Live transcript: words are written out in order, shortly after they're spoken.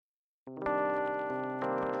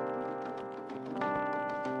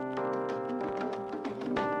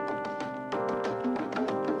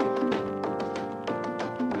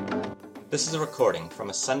This is a recording from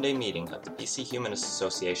a Sunday meeting of the BC Humanist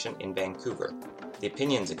Association in Vancouver. The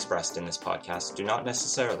opinions expressed in this podcast do not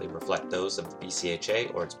necessarily reflect those of the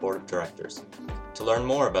BCHA or its board of directors. To learn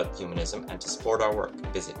more about humanism and to support our work,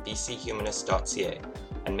 visit bchumanist.ca,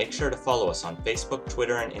 and make sure to follow us on Facebook,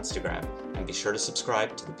 Twitter, and Instagram, and be sure to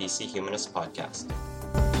subscribe to the BC Humanist podcast.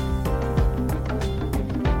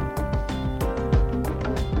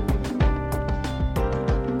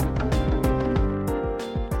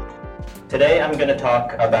 Today I'm going to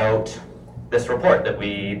talk about this report that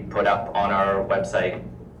we put up on our website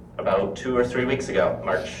about 2 or 3 weeks ago,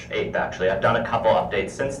 March 8th actually. I've done a couple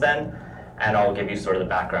updates since then, and I'll give you sort of the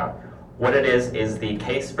background. What it is the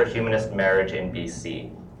case for humanist marriage in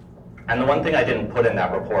BC. And the one thing I didn't put in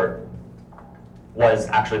that report was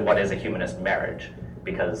actually what is a humanist marriage,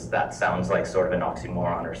 because that sounds like sort of an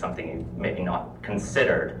oxymoron or something you maybe not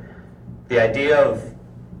considered. The idea of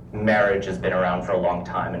marriage has been around for a long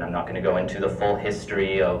time, and I'm not going to go into the full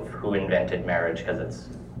history of who invented marriage because it's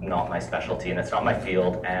not my specialty and it's not my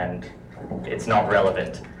field and it's not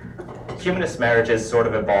relevant. Humanist marriages sort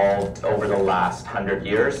of evolved over the last 100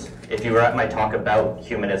 years. If you were at my talk about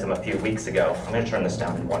humanism a few weeks ago, I'm going to turn this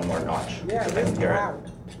down one more notch so they can hear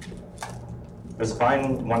it. It was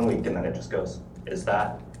fine 1 week and then it just goes. Is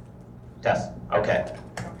that? Test. Okay.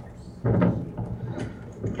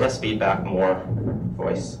 Less feedback, more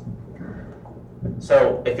voice.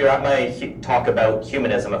 So if you're at my talk about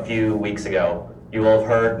humanism a few weeks ago, you will have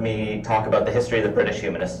heard me talk about the history of the British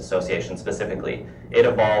Humanist Association specifically. It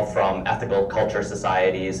evolved from ethical culture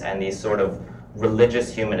societies and these sort of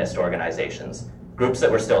religious humanist organizations, groups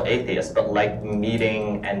that were still atheists but liked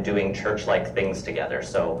meeting and doing church-like things together.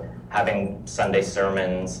 So having Sunday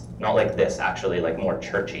sermons, not like this actually, like more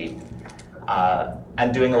churchy,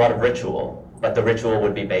 and doing a lot of ritual. But the ritual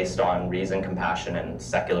would be based on reason, compassion, and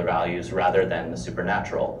secular values rather than the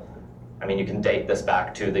supernatural. I mean, you can date this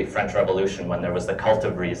back to the French Revolution when there was the cult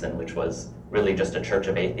of reason, which was really just a church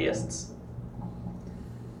of atheists.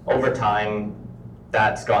 Over time,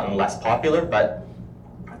 that's gotten less popular, but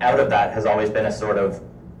out of that has always been a sort of,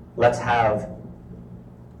 let's have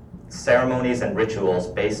ceremonies and rituals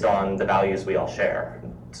based on the values we all share,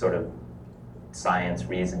 sort of science,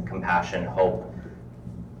 reason, compassion, hope,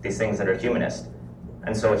 these things that are humanist.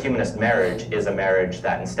 And so a humanist marriage is a marriage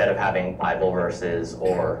that instead of having Bible verses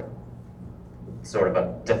or sort of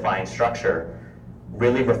a defined structure,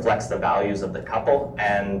 really reflects the values of the couple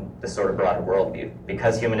and the sort of broader worldview.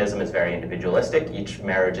 Because humanism is very individualistic, each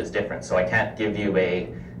marriage is different. So I can't give you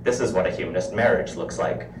this is what a humanist marriage looks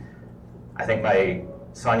like. I think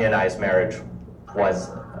Sonia and I's marriage was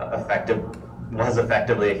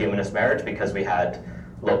effectively a humanist marriage because we had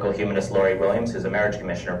local humanist Laurie Williams, who's a marriage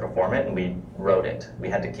commissioner, perform it, and we wrote it. We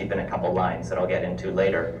had to keep in a couple lines that I'll get into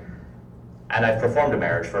later. And I've performed a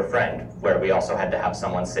marriage for a friend, where we also had to have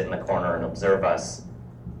someone sit in the corner and observe us,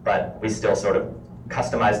 but we still sort of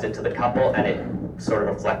customized it to the couple, and it sort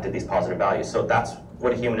of reflected these positive values. So that's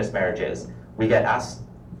what a humanist marriage is. We get asked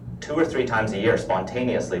 2 or 3 times a year,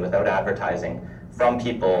 spontaneously, without advertising, from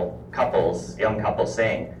people, couples, young couples,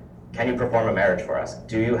 saying, can you perform a marriage for us?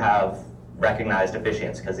 Do you have recognized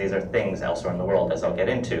officiants, because these are things elsewhere in the world, as I'll get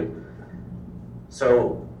into.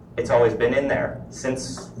 So it's always been in there.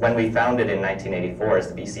 Since when we founded in 1984 as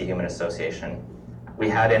the BC Humanist Association, we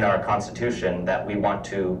had in our constitution that we want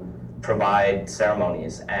to provide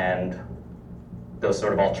ceremonies and those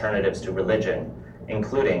sort of alternatives to religion,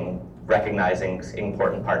 including recognizing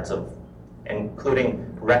important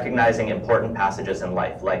passages in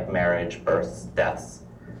life, like marriage, births, deaths.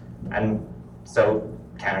 And so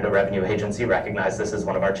Canada Revenue Agency recognized this as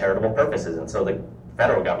one of our charitable purposes, and so the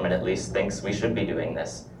federal government at least thinks we should be doing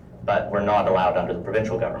this, but we're not allowed under the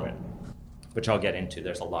provincial government, which I'll get into.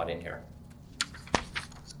 There's a lot in here.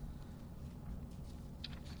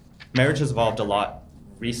 Marriage has evolved a lot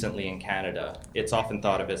recently in Canada. It's often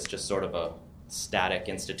thought of as just sort of a static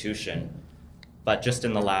institution, but just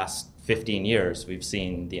in the last 15 years, we've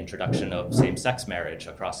seen the introduction of same-sex marriage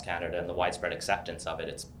across Canada and the widespread acceptance of it.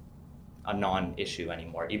 It's a non-issue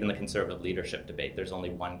anymore. Even the Conservative leadership debate, there's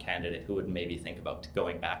only one candidate who would maybe think about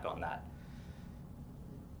going back on that.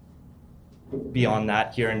 Beyond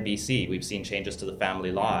that, here in BC, we've seen changes to the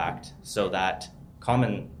Family Law Act so that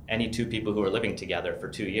any 2 people who are living together for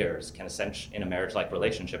 2 years can essentially, in a marriage-like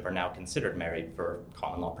relationship, are now considered married for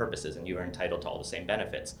common law purposes, and you are entitled to all the same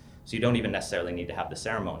benefits. So you don't even necessarily need to have the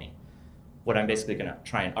ceremony. What I'm basically going to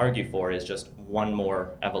try and argue for is just one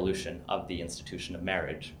more evolution of the institution of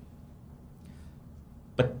marriage.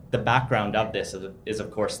 But the background of this is,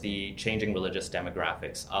 of course, the changing religious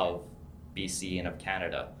demographics of BC and of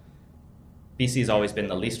Canada. BC has always been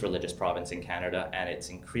the least religious province in Canada, and it's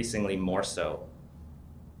increasingly more so.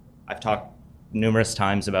 I've talked numerous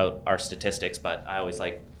times about our statistics, but I always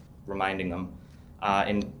like reminding them.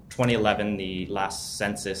 In 2011, the last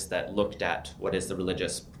census that looked at what is the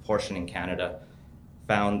religious proportion in Canada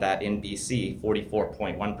found that in BC,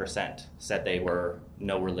 44.1% said they were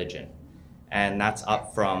no religion. And that's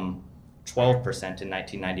up from 12% in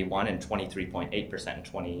 1991 and 23.8%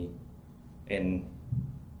 in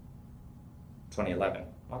 2011.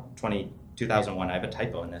 2001, I have a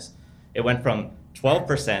typo in this. It went from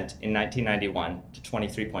 12% in 1991 to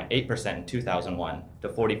 23.8% in 2001 to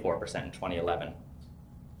 44% in 2011.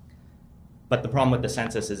 But the problem with the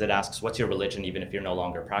census is it asks, what's your religion even if you're no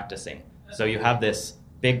longer practicing? So you have this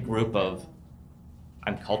big group of,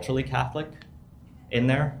 I'm culturally Catholic in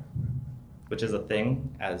there, which is a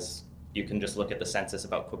thing, as you can just look at the census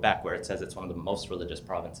about Quebec where it says it's one of the most religious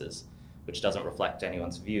provinces, which doesn't reflect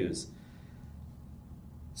anyone's views.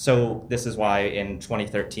 So this is why in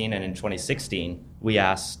 2013 and in 2016, we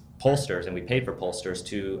asked pollsters, and we paid for pollsters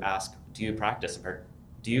to ask, do you practice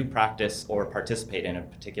or participate in a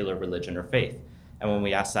particular religion or faith? And when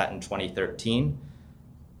we asked that in 2013,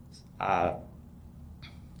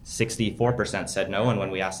 64% said no, and when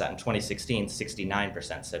we asked that in 2016,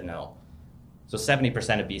 69% said no. So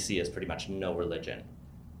 70% of BC is pretty much no religion.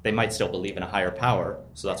 They might still believe in a higher power,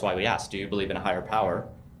 so that's why we asked, do you believe in a higher power?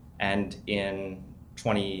 And in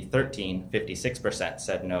 2013, 56%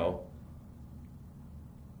 said no.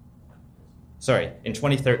 Sorry, in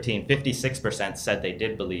 2013, 56% said they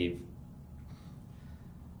did believe.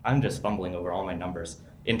 I'm just fumbling over all my numbers.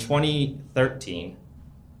 In 2013,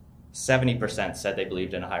 70% said they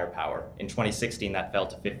believed in a higher power. In 2016, that fell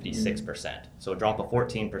to 56%. So a drop of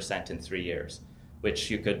 14% in 3 years, which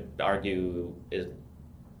you could argue is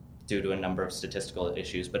due to a number of statistical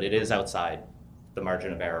issues, but it is outside the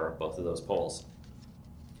margin of error of both of those polls.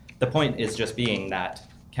 The point is just being that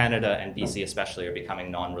Canada and BC especially are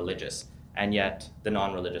becoming non-religious, and yet the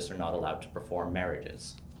non-religious are not allowed to perform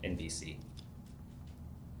marriages in BC.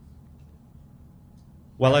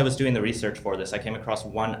 While I was doing the research for this, I came across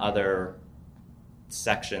one other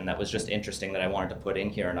section that was just interesting that I wanted to put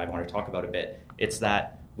in here and I want to talk about a bit. It's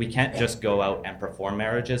that we can't just go out and perform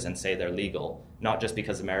marriages and say they're legal, not just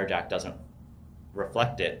because the Marriage Act doesn't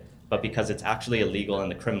reflect it, but because it's actually illegal in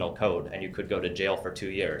the criminal code and you could go to jail for 2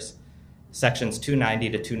 years. Sections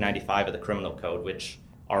 290 to 295 of the criminal code, which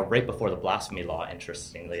are right before the blasphemy law,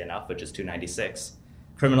 interestingly enough, which is 296,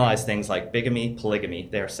 criminalize things like bigamy, polygamy,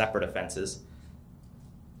 they are separate offenses,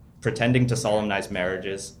 pretending to solemnize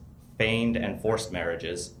marriages, feigned and forced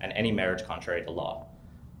marriages, and any marriage contrary to law.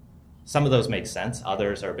 Some of those make sense,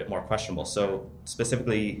 others are a bit more questionable. So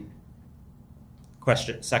specifically,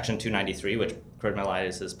 Section 293, which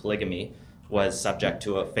criminalizes polygamy, was subject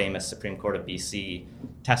to a famous Supreme Court of BC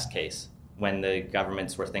test case when the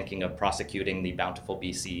governments were thinking of prosecuting the Bountiful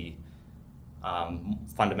BC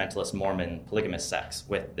fundamentalist Mormon polygamous sects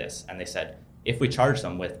with this. And they said, if we charge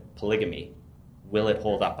them with polygamy, will it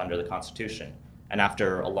hold up under the Constitution? And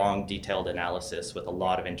after a long, detailed analysis with a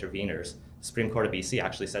lot of interveners, the Supreme Court of BC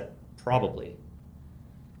actually said, probably,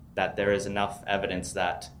 that there is enough evidence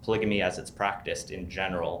that polygamy as it's practiced in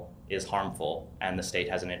general is harmful and the state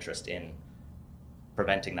has an interest in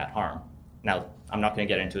preventing that harm. Now, I'm not going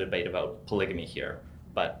to get into a debate about polygamy here,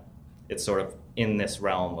 but it's sort of in this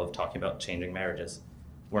realm of talking about changing marriages.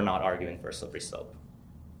 We're not arguing for a slippery slope.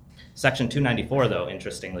 Section 294, though,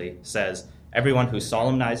 interestingly, says everyone who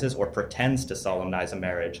solemnizes or pretends to solemnize a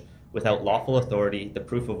marriage without lawful authority, the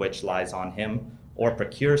proof of which lies on him, or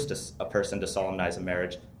procures a person to solemnize a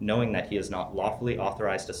marriage, knowing that he is not lawfully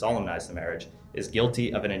authorized to solemnize the marriage, is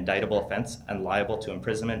guilty of an indictable offense and liable to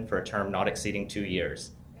imprisonment for a term not exceeding 2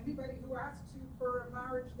 years. Anybody who asks you for a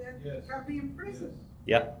marriage then can be imprisoned.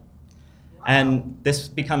 Yep. Wow. And this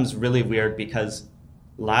becomes really weird because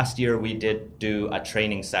last year we did do a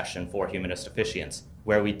training session for humanist officiants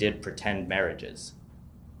where we did pretend marriages.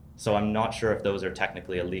 So I'm not sure if those are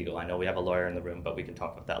technically illegal. I know we have a lawyer in the room, but we can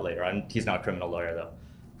talk about that later. He's not a criminal lawyer, though.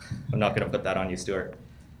 I'm not going to put that on you, Stuart.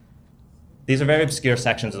 These are very obscure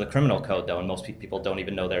sections of the criminal code, though, and most people don't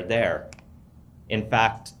even know they're there. In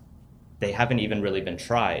fact, they haven't even really been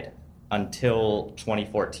tried until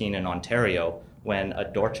 2014 in Ontario, when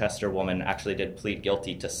a Dorchester woman actually did plead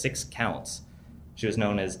guilty to 6 counts. She was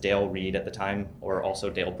known as Dale Reed at the time, or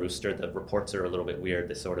also Dale Brewster. The reports are a little bit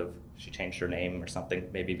weird. She changed her name or something,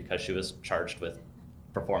 maybe because she was charged with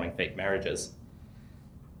performing fake marriages.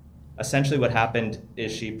 Essentially what happened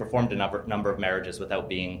is she performed a number of marriages without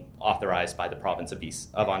being authorized by the province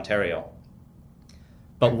of Ontario.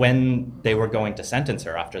 But when they were going to sentence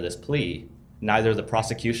her after this plea, neither the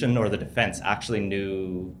prosecution nor the defense actually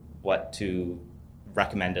knew what to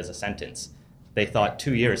recommend as a sentence. They thought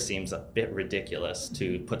 2 years seems a bit ridiculous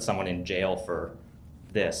to put someone in jail for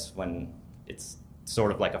this when it's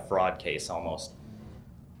sort of like a fraud case almost.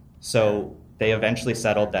 So they eventually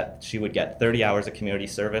settled that she would get 30 hours of community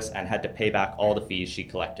service and had to pay back all the fees she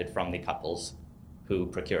collected from the couples who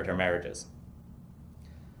procured her marriages.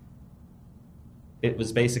 It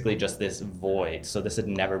was basically just this void, so this had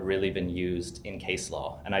never really been used in case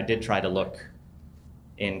law. And I did try to look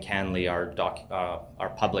in CanLII, our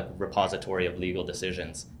public repository of legal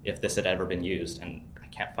decisions, if this had ever been used, and I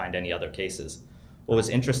can't find any other cases. What was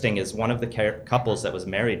interesting is one of the couples that was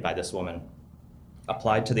married by this woman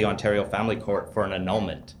applied to the Ontario Family Court for an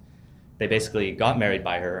annulment. They basically got married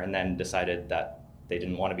by her and then decided that they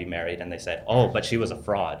didn't want to be married, and they said, oh, but she was a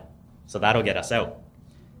fraud, so that'll get us out.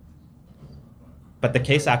 But the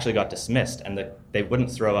case actually got dismissed, and they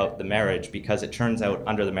wouldn't throw out the marriage because it turns out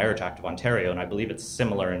under the Marriage Act of Ontario, and I believe it's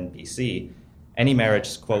similar in BC, any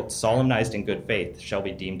marriage, quote, solemnized in good faith shall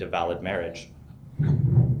be deemed a valid marriage.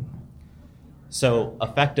 So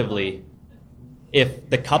effectively, if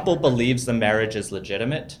the couple believes the marriage is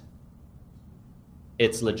legitimate,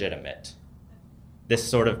 it's legitimate. This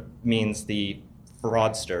sort of means the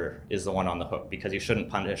fraudster is the one on the hook because you shouldn't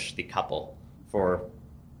punish the couple for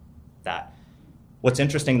that. What's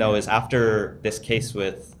interesting, though, is after this case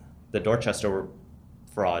with the Dorchester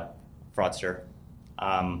fraudster,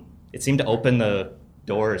 it seemed to open the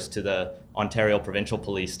doors to the Ontario Provincial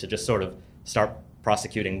Police to just sort of start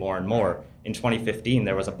prosecuting more and more. In 2015,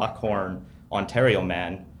 there was a Buckhorn, Ontario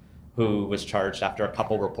man who was charged after a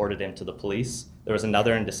couple reported him to the police. There was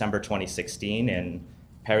another in December 2016 in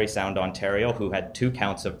Parry Sound, Ontario, who had 2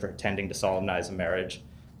 counts of pretending to solemnize a marriage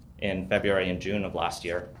in February and June of last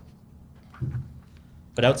year.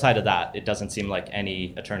 But outside of that, it doesn't seem like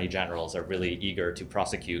any attorney generals are really eager to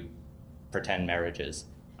prosecute pretend marriages.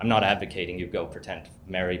 I'm not advocating you go pretend to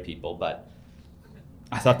marry people, but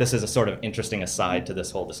I thought this is a sort of interesting aside to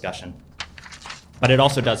this whole discussion. But it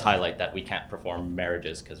also does highlight that we can't perform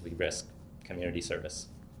marriages because we risk community service,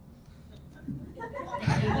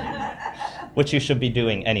 which you should be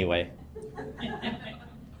doing anyway.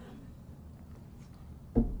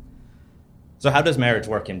 So how does marriage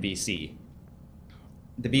work in BC?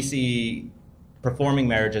 The BC, performing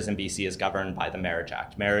marriages in BC is governed by the Marriage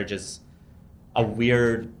Act. Marriage is a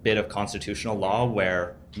weird bit of constitutional law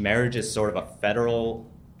where marriage is sort of a federal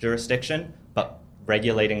jurisdiction, but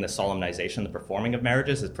regulating the solemnization, the performing of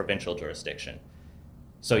marriages is provincial jurisdiction.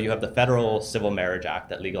 So you have the Federal Civil Marriage Act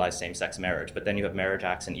that legalized same-sex marriage, but then you have marriage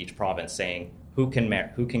acts in each province saying who can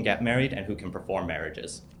get married and who can perform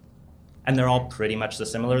marriages. And they're all pretty much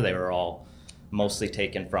similar. They were all mostly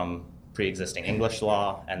taken from pre-existing English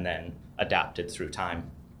law and then adapted through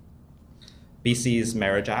time. BC's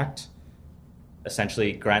Marriage Act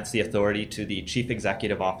essentially grants the authority to the Chief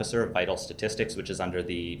Executive Officer of Vital Statistics, which is under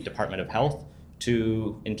the Department of Health,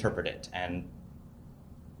 to interpret it and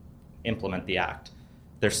implement the act.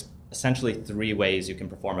 There's essentially 3 ways you can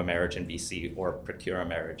perform a marriage in BC, or procure a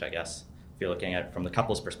marriage, I guess, if you're looking at it from the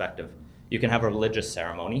couple's perspective. You can have a religious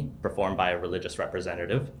ceremony performed by a religious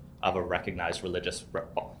representative of a recognized religious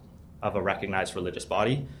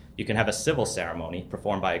body. You can have a civil ceremony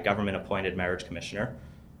performed by a government-appointed marriage commissioner.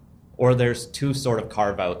 Or there's 2 sort of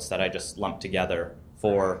carve-outs that I just lumped together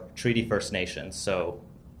for Treaty First Nations, so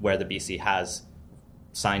where the BC has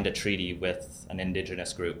signed a treaty with an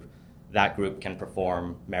Indigenous group, that group can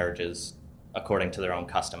perform marriages according to their own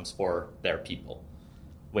customs for their people,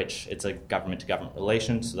 which it's a government-to-government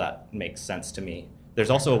relation, so that makes sense to me. There's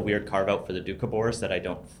also a weird carve-out for the Doukhobors that I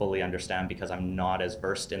don't fully understand because I'm not as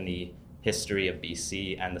versed in the history of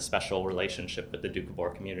BC and the special relationship with the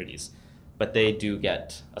Doukhobor communities. But they do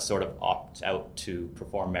get a sort of opt-out to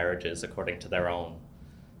perform marriages according to their own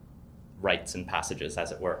rites and passages,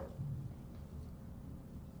 as it were.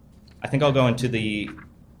 I think I'll go into the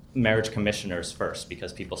marriage commissioners first,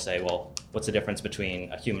 because people say, well, what's the difference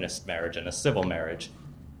between a humanist marriage and a civil marriage?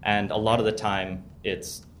 And a lot of the time,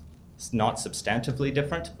 it's not substantively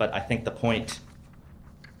different, but I think the point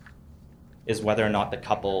is whether or not the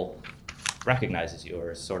couple recognizes you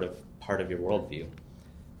or is sort of part of your worldview.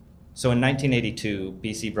 So in 1982,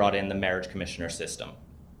 BC brought in the marriage commissioner system.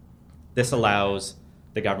 This allows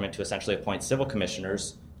the government to essentially appoint civil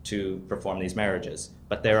commissioners to perform these marriages,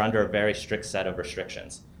 but they're under a very strict set of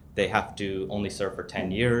restrictions. They have to only serve for 10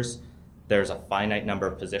 years. There's a finite number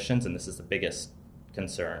of positions, and this is the biggest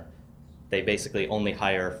concern. They basically only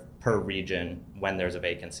hire per region when there's a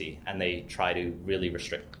vacancy, and they try to really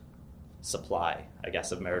restrict supply, I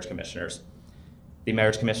guess, of marriage commissioners. The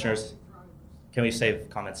marriage commissioners, can we save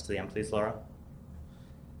comments to the end, please, Laura?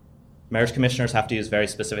 Marriage commissioners have to use very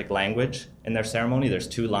specific language in their ceremony. There's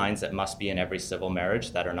 2 lines that must be in every civil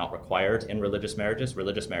marriage that are not required in religious marriages.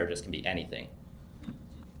 Religious marriages can be anything.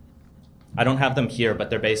 I don't have them here, but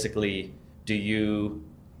they're basically, do you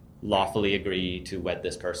lawfully agree to wed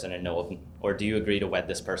this person and or do you agree to wed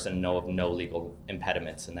this person and know of no legal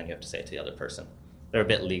impediments? And then you have to say it to the other person. They're a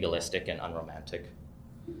bit legalistic and unromantic.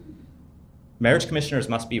 Marriage commissioners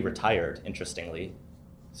must be retired, interestingly.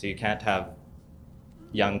 So you can't have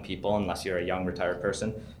young people unless you're a young retired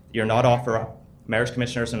person. Marriage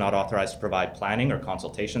commissioners are not authorized to provide planning or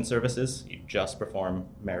consultation services. You just perform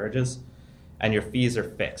marriages. And your fees are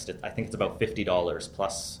fixed. I think it's about $50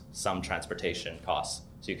 plus some transportation costs.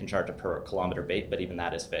 So you can charge a per kilometer bait, but even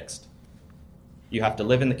that is fixed. You have to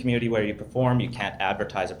live in the community where you perform. You can't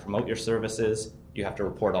advertise or promote your services. You have to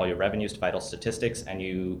report all your revenues to Vital Statistics, and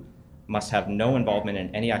you must have no involvement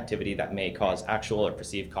in any activity that may cause actual or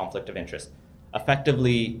perceived conflict of interest.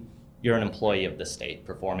 Effectively, you're an employee of the state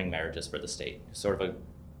performing marriages for the state. Sort of a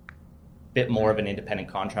bit more of an independent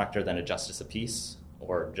contractor than a justice of peace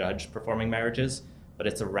or judge performing marriages, but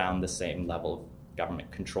it's around the same level of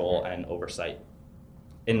government control and oversight,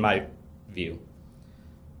 in my view.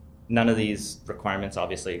 None of these requirements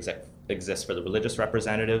obviously exist for the religious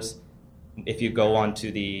representatives. If you go onto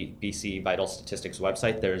the BC Vital Statistics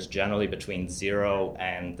website, there's generally between 0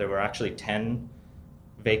 and there were actually 10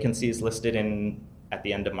 vacancies listed at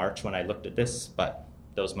the end of March when I looked at this, but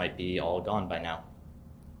those might be all gone by now.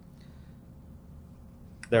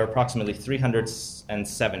 There are approximately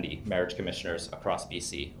 370 marriage commissioners across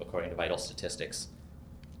BC, according to Vital Statistics,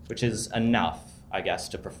 which is enough, I guess,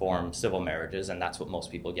 to perform civil marriages, and that's what most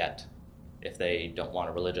people get if they don't want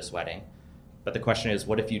a religious wedding. But the question is,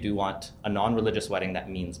 what if you do want a non-religious wedding that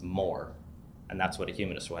means more? And that's what a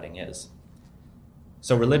humanist wedding is.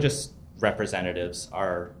 So religious representatives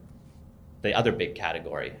are the other big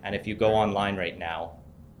category. And if you go online right now,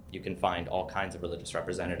 you can find all kinds of religious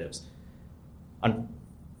representatives.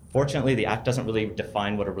 Unfortunately, the Act doesn't really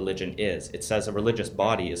define what a religion is. It says a religious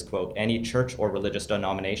body is, quote, any church or religious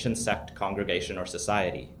denomination, sect, congregation, or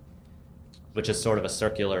society, which is sort of a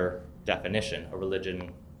circular definition. A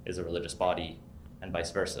religion is a religious body and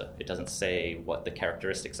vice versa. It doesn't say what the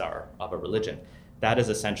characteristics are of a religion. That is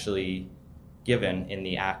essentially given in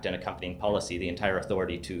the Act and accompanying policy the entire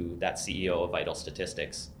authority to that CEO of Vital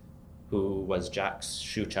Statistics, who was Jack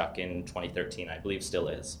Shuchuk in 2013, I believe still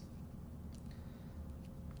is.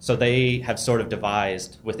 So they have sort of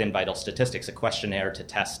devised within Vital Statistics a questionnaire to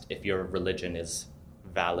test if your religion is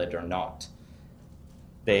valid or not.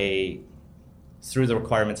 Through the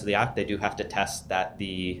requirements of the Act, they do have to test that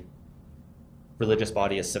the religious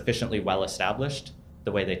body is sufficiently well established.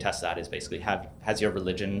 The way they test that is basically, has your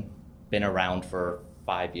religion been around for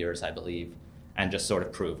 5 years, I believe, and just sort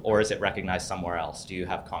of prove, or is it recognized somewhere else? Do you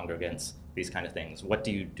have congregants? These kind of things. What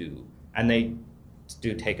do you do? And they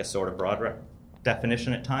do take a sort of broad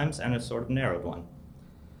definition at times and a sort of narrowed one.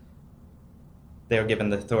 They are given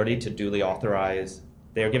the authority to duly authorize.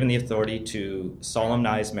 They are given the authority to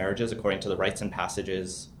solemnize marriages according to the rights and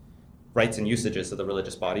usages of the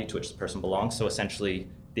religious body to which the person belongs. So essentially,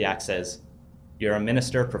 the Act says, you're a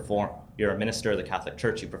minister of the Catholic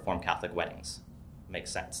Church, you perform Catholic weddings.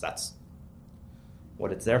 Makes sense. That's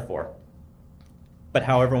what it's there for. But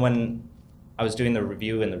however, when I was doing the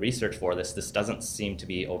review and the research for this doesn't seem to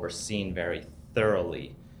be overseen very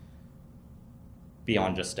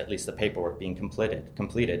beyond just at least the paperwork being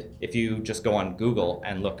completed. If you just go on Google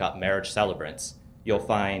and look up marriage celebrants, you'll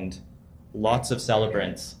find lots of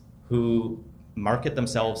celebrants who market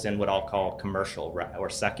themselves in what I'll call commercial or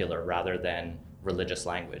secular rather than religious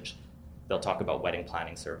language. They'll talk about wedding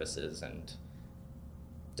planning services and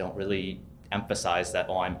don't really emphasize that,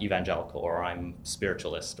 I'm evangelical or I'm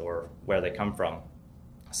spiritualist or where they come from.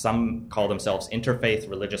 Some call themselves interfaith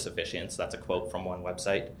religious officiants. That's a quote from one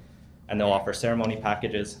website. And they'll offer ceremony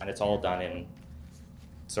packages, and it's all done in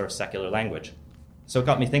sort of secular language. So it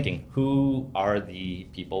got me thinking, who are the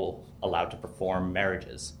people allowed to perform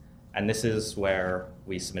marriages? And this is where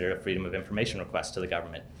we submitted a Freedom of Information request to the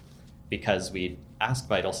government, because we asked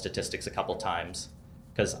Vital Statistics a couple times,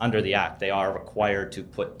 because under the Act, they are required to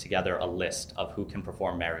put together a list of who can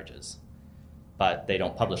perform marriages, but they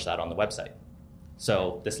don't publish that on the website.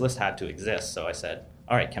 So this list had to exist, so I said,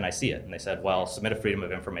 all right, can I see it? And they said, well, submit a Freedom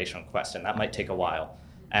of Information request, and that might take a while.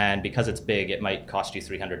 And because it's big, it might cost you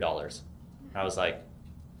 $300. And I was like,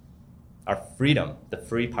 our freedom, the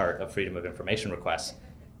free part of Freedom of Information requests,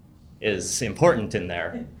 is important in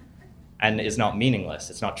there and is not meaningless.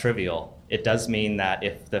 It's not trivial. It does mean that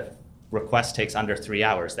if the request takes under 3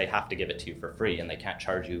 hours, they have to give it to you for free, and they can't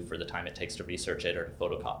charge you for the time it takes to research it or to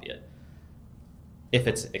photocopy it. If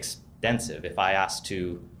it's extensive. If I asked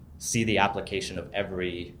to see the application of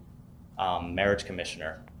every marriage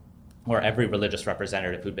commissioner or every religious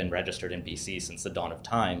representative who'd been registered in BC since the dawn of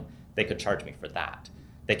time, they could charge me for that.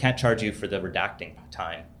 They can't charge you for the redacting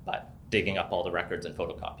time, but digging up all the records and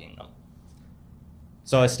photocopying them.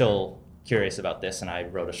 So I was still curious about this, and I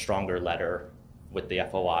wrote a stronger letter with the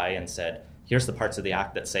FOI and said, here's the parts of the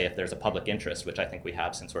act that say if there's a public interest, which I think we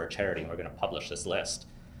have since we're a charity and we're going to publish this list,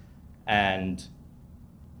 and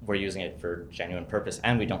we're using it for genuine purpose,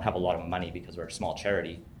 and we don't have a lot of money because we're a small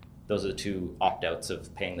charity, those are the two opt-outs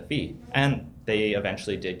of paying the fee. And they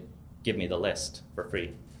eventually did give me the list for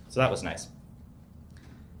free. So that was nice.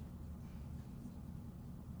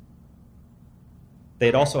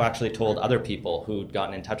 They'd also actually told other people who'd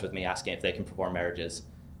gotten in touch with me asking if they can perform marriages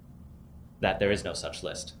that there is no such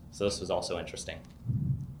list. So this was also interesting.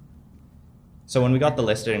 So when we got the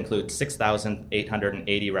list, it includes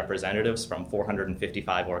 6,880 representatives from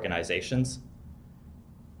 455 organizations.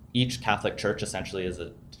 Each Catholic church essentially is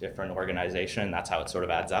a different organization, and that's how it sort of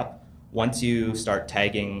adds up. Once you start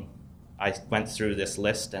tagging, I went through this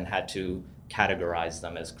list and had to categorize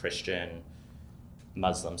them as Christian,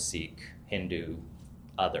 Muslim, Sikh, Hindu,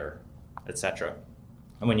 other, etc.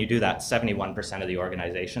 And when you do that, 71% of the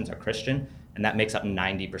organizations are Christian, and that makes up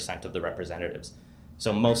 90% of the representatives.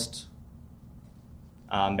 So most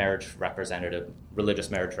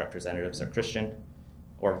religious marriage representatives are Christian,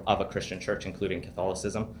 or of a Christian church, including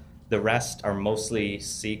Catholicism. The rest are mostly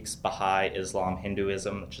Sikhs, Baha'i, Islam,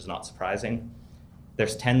 Hinduism, which is not surprising.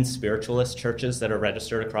 There's 10 spiritualist churches that are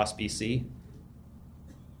registered across BC,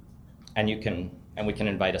 and we can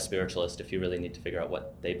invite a spiritualist if you really need to figure out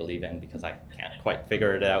what they believe in, because I can't quite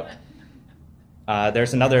figure it out.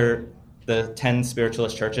 The 10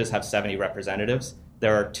 spiritualist churches have 70 representatives.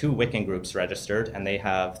 There are 2 Wiccan groups registered, and they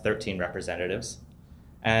have 13 representatives.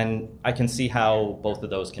 And I can see how both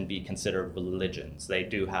of those can be considered religions. They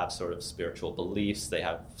do have sort of spiritual beliefs. They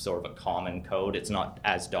have sort of a common code. It's not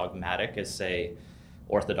as dogmatic as, say,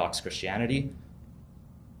 Orthodox Christianity,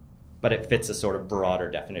 but it fits a sort of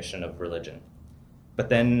broader definition of religion. But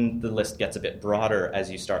then the list gets a bit broader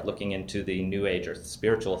as you start looking into the New Age or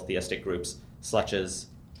spiritual theistic groups, such as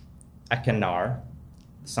Ekanar,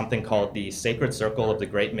 something called the Sacred Circle of the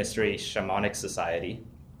Great Mystery Shamanic Society,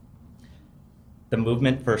 the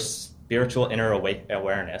Movement for Spiritual Inner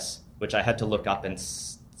Awareness, which I had to look up and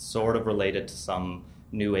sort of related to some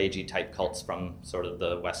New Agey type cults from sort of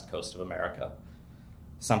the west coast of America.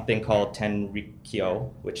 Something called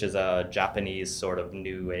Tenrikyo, which is a Japanese sort of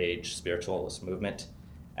New Age spiritualist movement,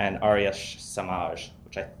 and Arya Samaj,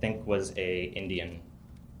 which I think was a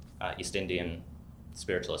East Indian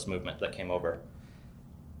spiritualist movement that came over.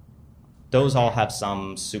 Those all have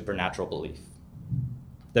some supernatural belief.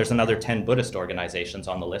 There's another 10 Buddhist organizations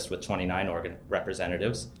on the list with 29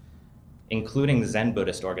 representatives, including Zen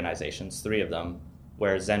Buddhist organizations, 3 of them,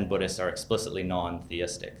 where Zen Buddhists are explicitly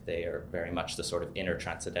non-theistic. They are very much the sort of inner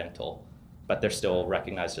transcendental, but they're still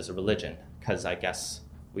recognized as a religion, because I guess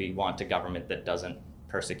we want a government that doesn't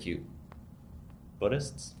persecute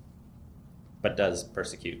Buddhists, but does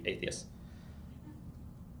persecute atheists.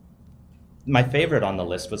 My favorite on the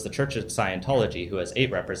list was the Church of Scientology, who has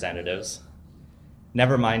 8 representatives,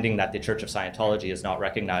 never minding that the Church of Scientology is not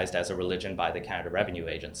recognized as a religion by the Canada Revenue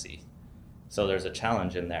Agency. So there's a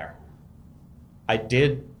challenge in there. I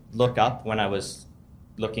did look up, when I was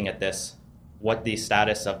looking at this, what the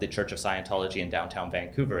status of the Church of Scientology in downtown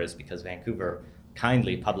Vancouver is, because Vancouver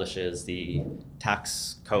kindly publishes the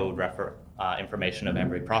tax code information of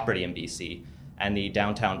every property in BC, and the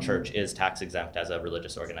downtown church is tax exempt as a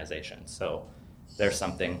religious organization. So there's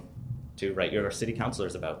something to write your city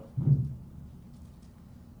councilors about.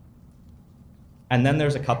 And then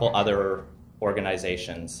there's a couple other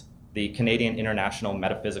organizations. The Canadian International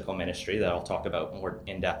Metaphysical Ministry, that I'll talk about more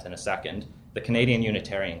in depth in a second, the Canadian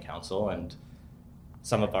Unitarian Council, and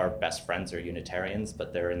some of our best friends are Unitarians,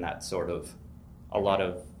 but they're in that sort of, a lot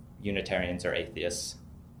of Unitarians are atheists,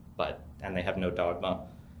 and they have no dogma.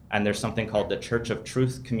 And there's something called the Church of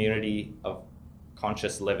Truth Community of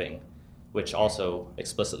Conscious Living, which also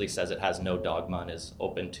explicitly says it has no dogma and is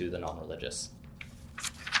open to the non-religious.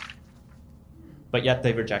 But yet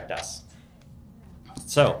they reject us.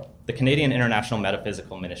 So the Canadian International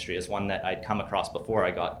Metaphysical Ministry is one that I'd come across before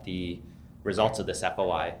I got the results of this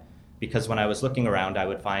FOI, because when I was looking around, I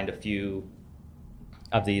would find a few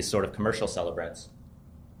of these sort of commercial sounding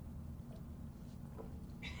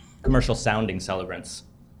celebrants,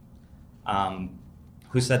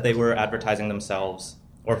 who said they were advertising themselves,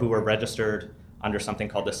 or who were registered under something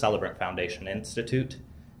called the Celebrant Foundation Institute,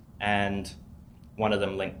 and one of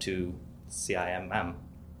them linked to CIMM.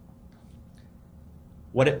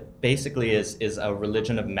 What it basically is a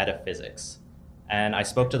religion of metaphysics. And I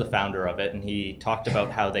spoke to the founder of it, and he talked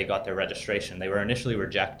about how they got their registration. They were initially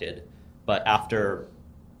rejected, but after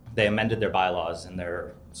they amended their bylaws and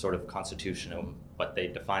their sort of constitution and what they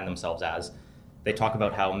define themselves as, they talk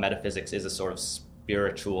about how metaphysics is a sort of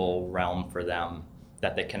spiritual realm for them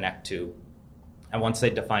that they connect to. And once they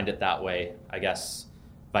defined it that way, I guess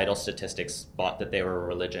Vital Statistics thought that they were a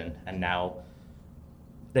religion, and now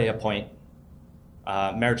they appoint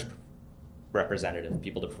marriage representative,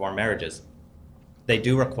 people to perform marriages. They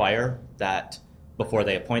do require that before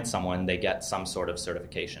they appoint someone, they get some sort of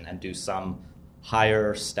certification and do some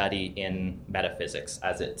higher study in metaphysics,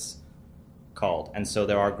 as it's called. And so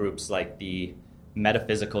there are groups like the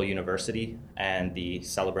Metaphysical University and the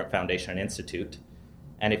Celebrant Foundation and Institute.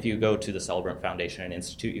 And if you go to the Celebrant Foundation and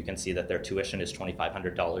Institute, you can see that their tuition is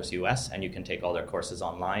 $2,500 US, and you can take all their courses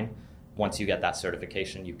online. Once you get that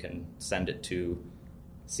certification, you can send it to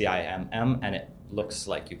CIMM, and it looks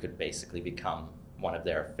like you could basically become one of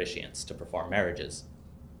their officiants to perform marriages.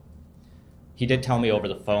 He did tell me over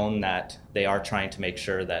the phone that they are trying to make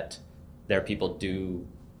sure that their people do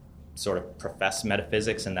sort of profess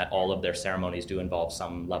metaphysics and that all of their ceremonies do involve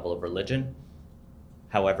some level of religion,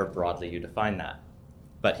 however broadly you define that.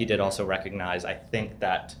 But he did also recognize, I think,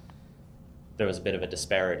 that there was a bit of a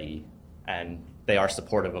disparity, and they are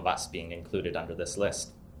supportive of us being included under this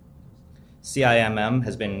list. CIMM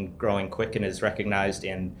has been growing quick and is recognized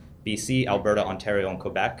in BC, Alberta, Ontario, and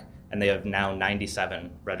Quebec, and they have now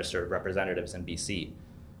 97 registered representatives in BC,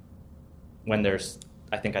 when there's,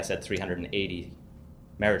 I think I said 380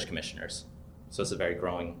 marriage commissioners. So it's a very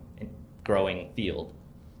growing field.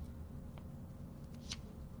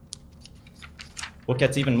 What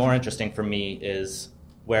gets even more interesting for me is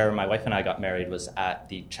where my wife and I got married was at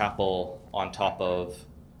the chapel on top of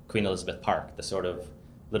Queen Elizabeth Park, the sort of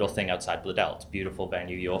little thing outside Bladel. It's a beautiful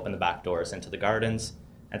venue. You open the back doors into the gardens,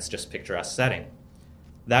 and it's just picturesque setting.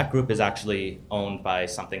 That group is actually owned by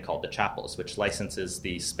something called the Chapels, which licenses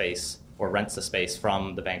the space or rents the space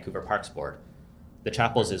from the Vancouver Parks Board. The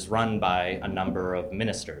Chapels is run by a number of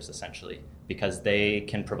ministers, essentially, because they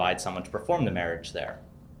can provide someone to perform the marriage there.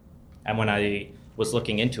 And when I was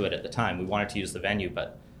looking into it at the time, we wanted to use the venue,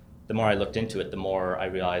 but the more I looked into it, the more I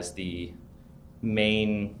realized the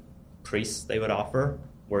main priests they would offer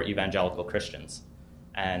were evangelical Christians.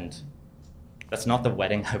 And that's not the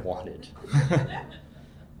wedding I wanted.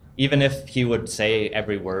 Even if he would say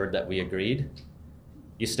every word that we agreed,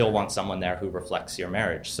 you still want someone there who reflects your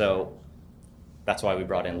marriage. So that's why we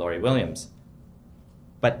brought in Laurie Williams.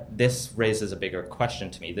 But this raises a bigger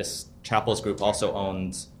question to me. This Chapels group also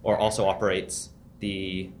owns or also operates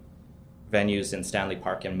the venues in Stanley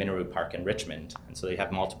Park and Minaroo Park in Richmond. And so they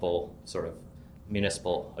have multiple sort of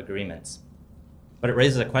municipal agreements. But it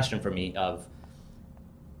raises a question for me of,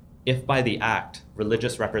 if by the act,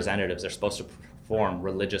 religious representatives are supposed to perform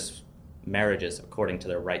religious marriages according to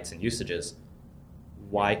their rites and usages,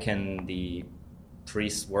 why can the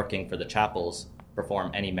priests working for the chapels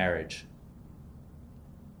perform any marriage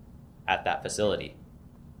at that facility?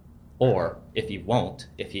 Or if he won't,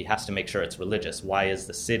 if he has to make sure it's religious, why is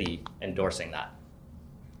the city endorsing that?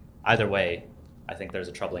 Either way, I think there's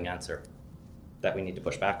a troubling answer that we need to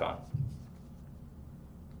push back on.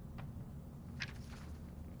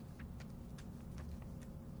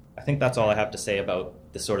 I think that's all I have to say about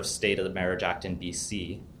the sort of state of the Marriage Act in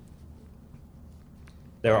BC.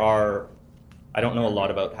 I don't know a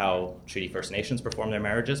lot about how Treaty First Nations perform their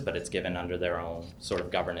marriages, but it's given under their own sort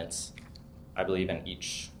of governance. I believe in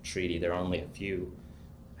each treaty, there are only a few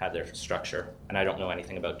have their structure, and I don't know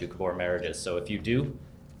anything about Doukhobor marriages, so if you do,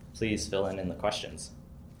 please fill in the questions.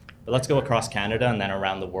 But let's go across Canada and then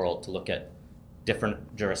around the world to look at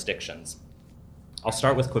different jurisdictions. I'll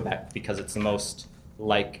start with Quebec because it's the most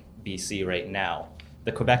like BC right now.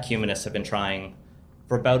 The Quebec humanists have been trying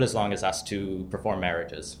for about as long as us to perform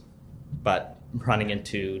marriages, but running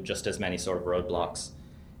into just as many sort of roadblocks.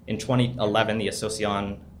 In 2011, the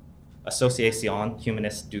Association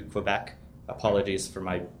Humaniste du Québec, apologies for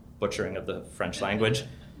my butchering of the French language,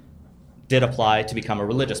 did apply to become a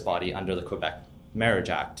religious body under the Quebec Marriage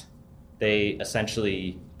Act. They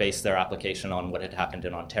essentially based their application on what had happened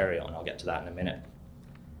in Ontario, and I'll get to that in a minute.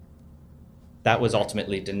 That was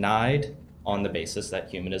ultimately denied on the basis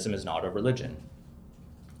that humanism is not a religion.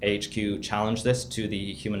 AHQ challenged this to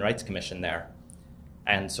the Human Rights Commission there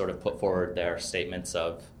and sort of put forward their statements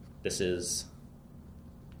of this is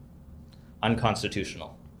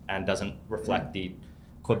unconstitutional and doesn't reflect the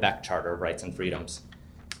Quebec Charter of Rights and Freedoms.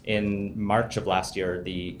 In March of last year,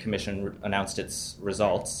 the commission announced its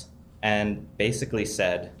results and basically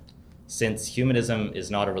said since humanism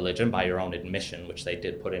is not a religion by your own admission, which they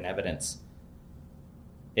did put in evidence,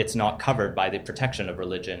 it's not covered by the protection of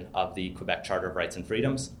religion of the Quebec Charter of Rights and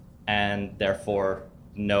Freedoms, and therefore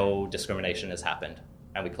no discrimination has happened,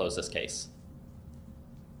 and we close this case.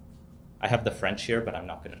 I have the French here, but I'm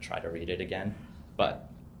not going to try to read it again. But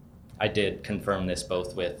I did confirm this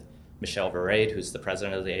both with Michel Verade, who's the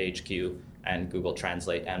president of the AHQ, and Google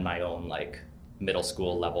Translate, and my own middle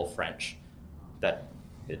school level French, that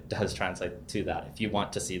it does translate to that. If you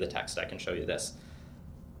want to see the text, I can show you this.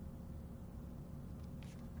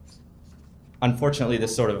 Unfortunately,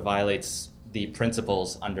 this sort of violates the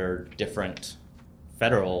principles under different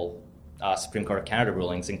federal Supreme Court of Canada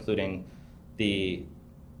rulings, including the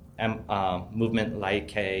Mouvement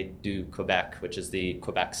Laïque du Québec, which is the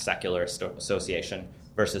Quebec Secular Association,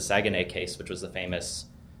 versus Saguenay case, which was the famous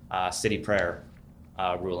city prayer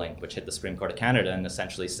ruling, which hit the Supreme Court of Canada and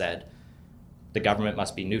essentially said the government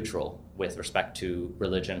must be neutral with respect to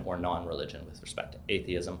religion or non-religion, with respect to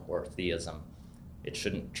atheism or theism. It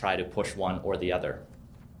shouldn't try to push one or the other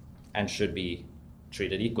and should be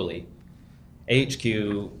treated equally.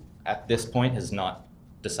 AHQ at this point has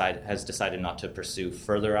decided not to pursue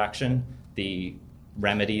further action. The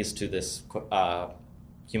remedies to this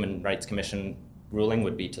Human Rights Commission ruling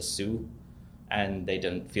would be to sue, and they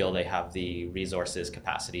didn't feel they have the resources,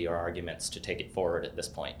 capacity, or arguments to take it forward at this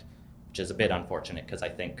point, which is a bit unfortunate because I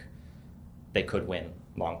think they could win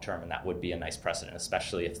long term, and that would be a nice precedent,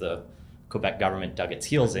 especially if the Quebec government dug its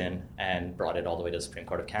heels in and brought it all the way to the Supreme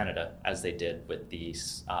Court of Canada, as they did with the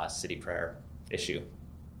city prayer issue.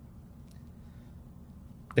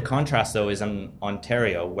 The contrast, though, is in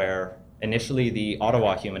Ontario, where initially the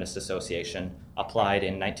Ottawa Humanist Association applied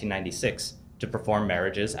in 1996 to perform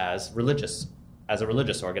marriages as a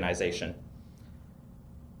religious organization.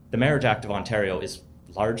 The Marriage Act of Ontario is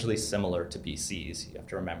largely similar to BC's. You have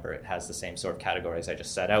to remember it has the same sort of categories I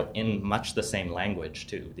just set out in much the same language,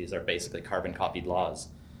 too. These are basically carbon-copied laws.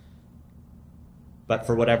 But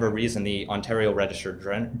for whatever reason, the Ontario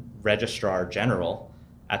Registrar General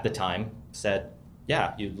at the time said,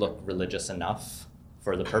 yeah, you look religious enough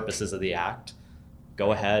for the purposes of the Act.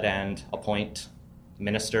 Go ahead and appoint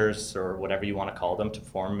ministers or whatever you want to call them to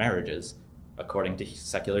perform marriages according to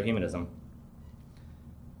secular humanism.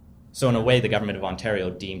 So in a way, the government of Ontario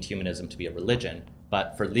deemed humanism to be a religion,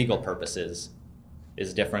 but for legal purposes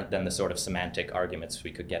is different than the sort of semantic arguments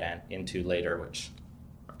we could get into later, which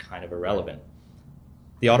are kind of irrelevant.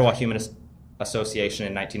 The Ottawa Humanist Association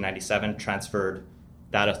in 1997 transferred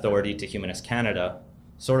that authority to Humanist Canada,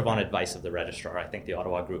 sort of on advice of the registrar. I think the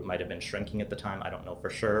Ottawa group might have been shrinking at the time, I don't know for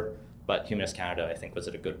sure, but Humanist Canada, I think, was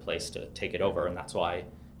at a good place to take it over, and that's why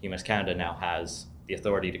Humanist Canada now has the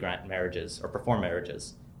authority to grant marriages or perform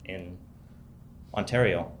marriages in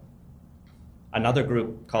Ontario. Another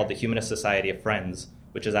group called the Humanist Society of Friends,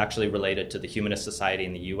 which is actually related to the Humanist Society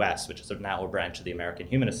in the US, which is now a branch of the American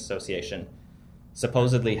Humanist Association,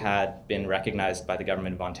 supposedly had been recognized by the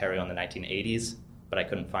government of Ontario in the 1980s, but I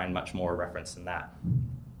couldn't find much more reference than that.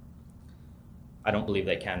 I don't believe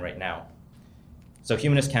they can right now. So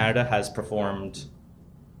Humanist Canada has performed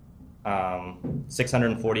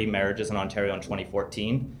 640 marriages in Ontario in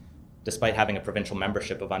 2014, despite having a provincial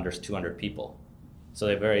membership of under 200 people. So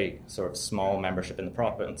they have a very sort of small membership in the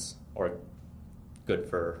province, or good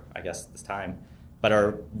for, I guess, this time, but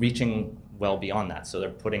are reaching well beyond that. So they're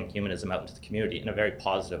putting humanism out into the community in a very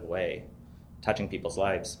positive way, touching people's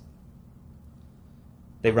lives.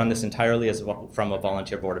 They run this entirely from a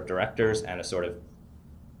volunteer board of directors and a sort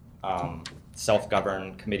of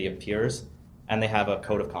self-governed committee of peers, and they have a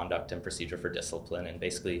code of conduct and procedure for discipline and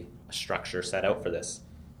basically a structure set out for this.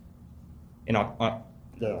 In October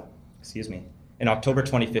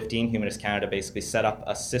 2015, Humanist Canada basically set up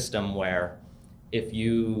a system where if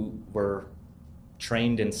you were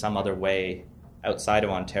trained in some other way outside of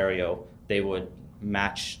Ontario, they would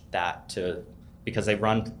match that to, because they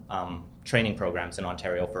run training programs in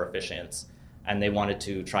Ontario for officiants, and they wanted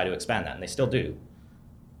to try to expand that, and they still do.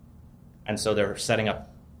 And so they're setting up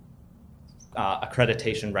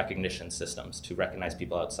accreditation recognition systems to recognize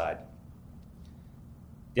people outside.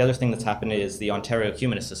 The other thing that's happened is the Ontario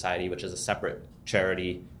Humanist Society, which is a separate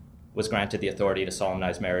charity, was granted the authority to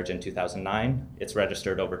solemnize marriage in 2009. It's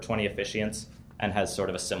registered over 20 officiants and has sort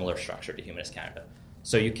of a similar structure to Humanist Canada.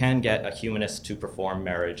 So you can get a humanist to perform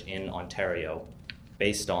marriage in Ontario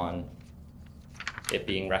based on it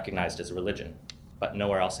being recognized as a religion, but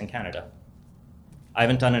nowhere else in Canada. I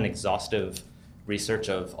haven't done an exhaustive research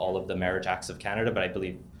of all of the marriage acts of Canada, but I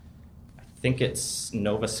think it's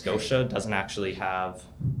Nova Scotia doesn't actually have,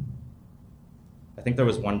 I think there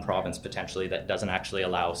was one province potentially that doesn't actually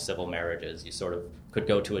allow civil marriages. You sort of could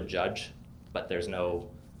go to a judge, but there's no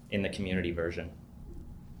in the community version.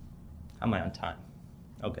 How am I on time?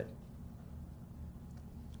 Oh, good.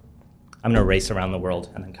 I'm going to race around the world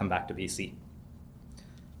and then come back to BC.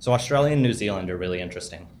 So Australia and New Zealand are really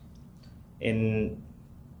interesting.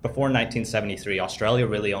 Before 1973, Australia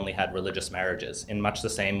really only had religious marriages in much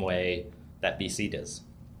the same way that BC does.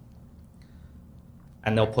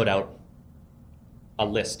 And they'll put out a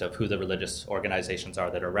list of who the religious organizations are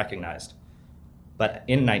that are recognized. But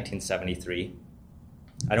in 1973,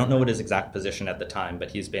 I don't know what his exact position at the time, but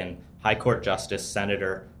he's been High Court Justice,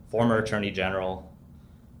 Senator, former Attorney General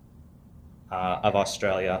of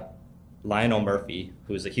Australia, Lionel Murphy,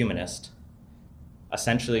 who is a humanist,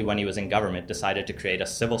 essentially when he was in government decided to create a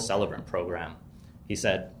civil celebrant program. He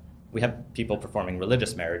said, we have people performing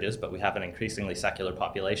religious marriages, but we have an increasingly secular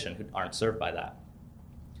population who aren't served by that.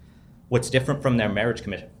 What's different from our marriage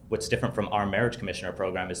commissioner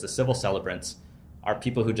program is the civil celebrants are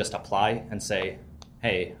people who just apply and say,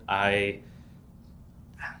 hey, I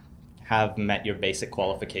have met your basic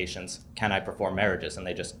qualifications. Can I perform marriages? And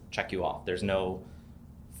they just check you off. There's no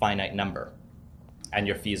finite number. And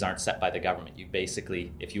your fees aren't set by the government. You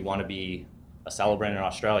basically, if you want to be a celebrant in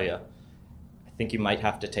Australia, I think you might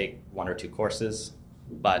have to take 1 or 2 courses,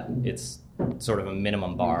 but it's sort of a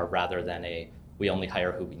minimum bar rather than we only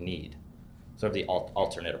hire who we need. Sort of the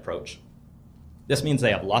alternate approach. This means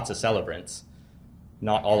they have lots of celebrants,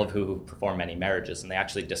 not all of who perform many marriages, and they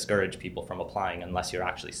actually discourage people from applying unless you're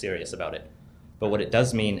actually serious about it. But what it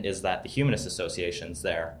does mean is that the humanist associations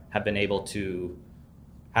there have been able to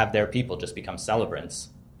have their people just become celebrants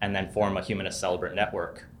and then form a humanist celebrant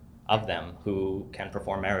network of them who can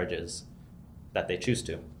perform marriages that they choose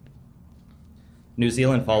to. New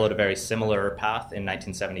Zealand followed a very similar path. In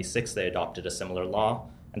 1976, they adopted a similar law,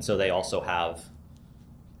 and so they also have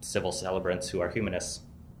civil celebrants who are humanists.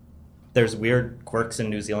 There's weird quirks in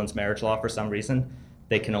New Zealand's marriage law for some reason.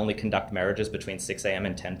 They can only conduct marriages between 6 a.m.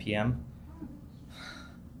 and 10 p.m.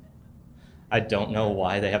 I don't know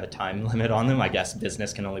why they have a time limit on them. I guess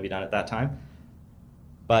business can only be done at that time.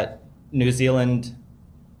 But the New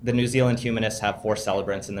Zealand humanists have 4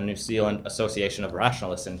 celebrants, and the New Zealand Association of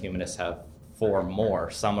Rationalists and Humanists have 4 more.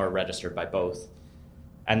 Some are registered by both.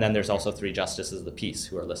 And then there's also 3 justices of the peace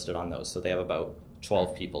who are listed on those. So they have about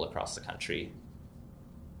 12 people across the country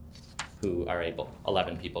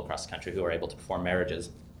 11 people across the country who are able to perform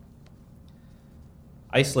marriages.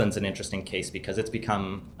 Iceland's an interesting case because it's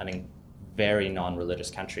become a very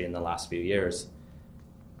non-religious country in the last few years.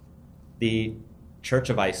 The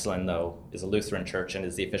Church of Iceland, though, is a Lutheran church and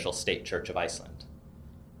is the official state church of Iceland.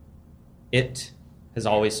 It has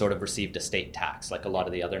always sort of received a state tax, like a lot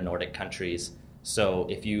of the other Nordic countries. So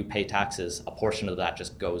if you pay taxes, a portion of that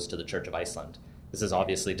just goes to the Church of Iceland. This is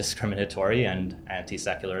obviously discriminatory and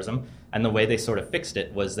anti-secularism. And the way they sort of fixed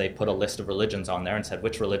it was they put a list of religions on there and said,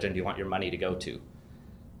 which religion do you want your money to go to?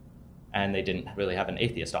 And they didn't really have an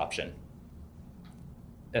atheist option.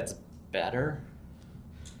 That's better.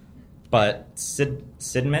 But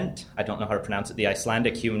Sidment, I don't know how to pronounce it, the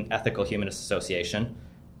Icelandic Ethical Humanist Association,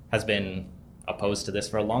 has been opposed to this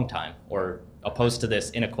for a long time, or opposed to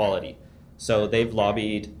this inequality. So they've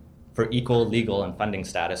lobbied for equal legal and funding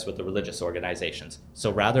status with the religious organizations. So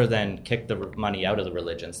rather than kick the money out of the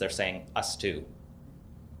religions, they're saying, us too.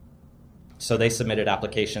 So they submitted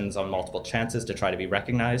applications on multiple chances to try to be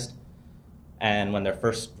recognized. And when their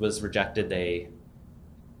first was rejected, they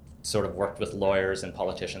sort of worked with lawyers and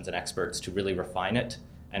politicians and experts to really refine it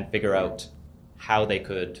and figure out how they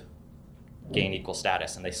could gain equal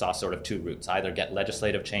status. And they saw sort of 2 routes, either get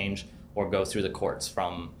legislative change or go through the courts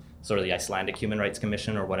from sort of the Icelandic Human Rights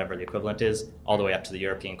Commission or whatever the equivalent is, all the way up to the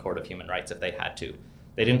European Court of Human Rights if they had to.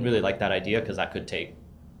 They didn't really like that idea because that could take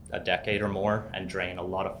a decade or more and drain a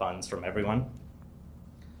lot of funds from everyone.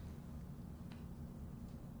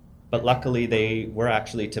 But luckily they were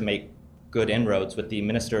actually to make good inroads with the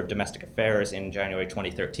Minister of Domestic Affairs in January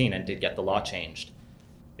 2013 and did get the law changed.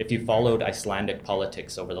 If you followed Icelandic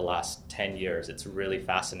politics over the last 10 years, it's really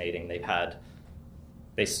fascinating.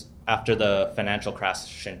 After the financial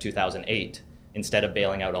crash in 2008, instead of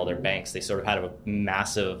bailing out all their banks, they sort of had a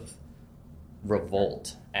massive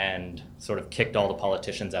revolt and sort of kicked all the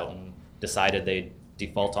politicians out and decided they'd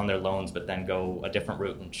default on their loans but then go a different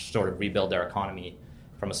route and sort of rebuild their economy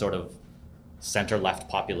from a sort of center-left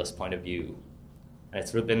populist point of view. And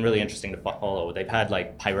it's been really interesting to follow. They've had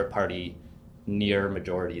like Pirate Party near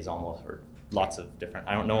majorities almost, or lots of different,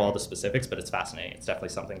 I don't know all the specifics, but it's fascinating. It's definitely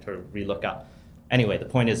something to relook up. Anyway, the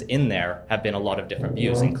point is in there have been a lot of different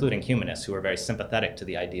views, including humanists who are very sympathetic to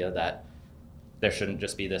the idea that there shouldn't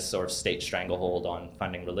just be this sort of state stranglehold on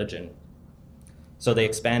funding religion. So they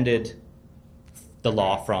expanded the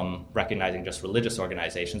law from recognizing just religious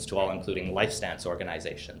organizations to all including life stance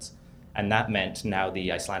organizations. And that meant now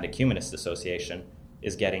the Icelandic Humanist Association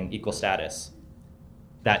is getting equal status.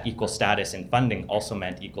 That equal status in funding also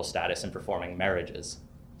meant equal status in performing marriages.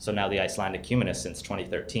 So now the Icelandic Humanists since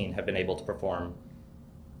 2013 have been able to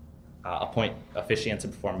appoint officiants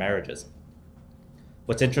and perform marriages.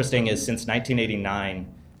 What's interesting is since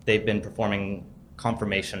 1989, they've been performing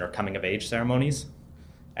confirmation or coming of age ceremonies.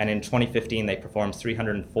 And in 2015, they performed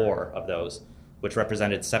 304 of those, which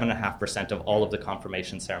represented 7.5% of all of the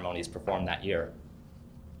confirmation ceremonies performed that year.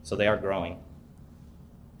 So they are growing.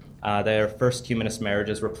 Their first humanist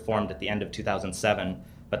marriages were performed at the end of 2007,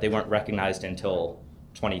 but they weren't recognized until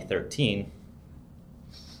 2013.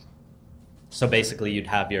 So basically, you'd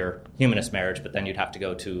have your humanist marriage, but then you'd have to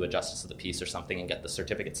go to a justice of the peace or something and get the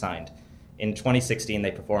certificate signed. In 2016,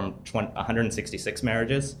 they performed 166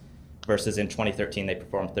 marriages, versus in 2013, they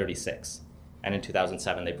performed 36. And in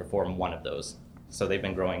 2007, they performed one of those. So they've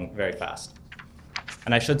been growing very fast.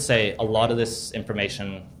 And I should say, a lot of this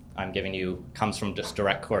information I'm giving you comes from just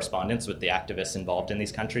direct correspondence with the activists involved in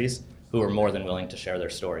these countries who are more than willing to share their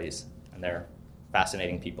stories. And they're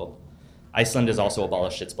fascinating people. Iceland has also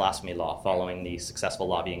abolished its blasphemy law following the successful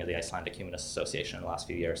lobbying of the Icelandic Humanist Association in the last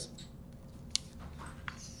few years.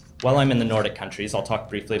 While I'm in the Nordic countries, I'll talk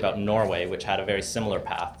briefly about Norway, which had a very similar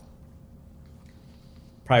path.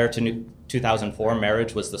 Prior to 2004,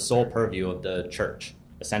 marriage was the sole purview of the church.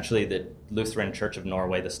 Essentially, the Lutheran Church of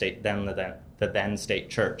Norway, the then state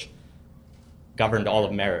church, governed all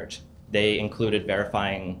of marriage. They included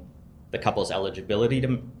verifying the couple's eligibility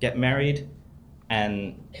to get married,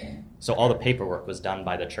 and so all the paperwork was done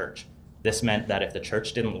by the church. This meant that if the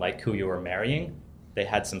church didn't like who you were marrying, they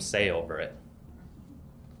had some say over it.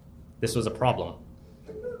 This was a problem.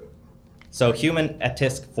 So Human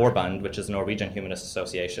Etisk Forbund, which is the Norwegian Humanist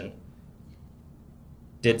Association,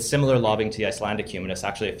 did similar lobbying to the Icelandic Humanists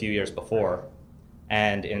actually a few years before,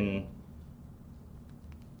 and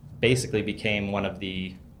basically became one of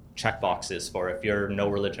the checkboxes for if you're no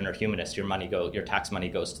religion or humanist, your tax money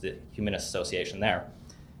goes to the Humanist Association there.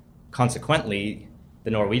 Consequently,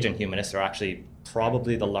 the Norwegian Humanists are actually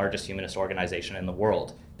probably the largest humanist organization in the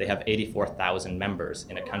world. They have 84,000 members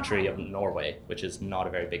in a country of Norway, which is not a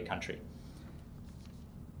very big country.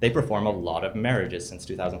 They perform a lot of marriages since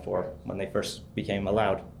 2004, when they first became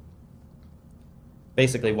allowed.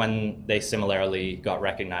 Basically, when they similarly got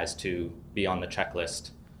recognized to be on the checklist,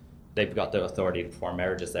 they've got the authority to perform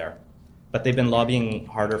marriages there. But they've been lobbying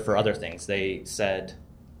harder for other things. They said,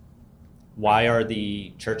 why are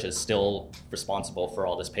the churches still responsible for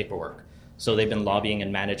all this paperwork? So they've been lobbying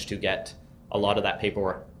and managed to get a lot of that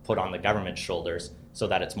paperwork put on the government's shoulders so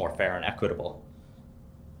that it's more fair and equitable.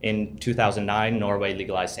 In 2009, Norway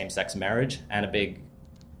legalized same-sex marriage, and a big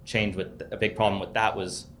problem with that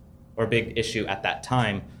was, or a big issue at that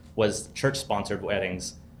time, was church-sponsored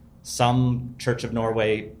weddings. Some Church of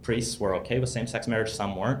Norway priests were okay with same-sex marriage,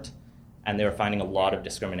 some weren't, and they were finding a lot of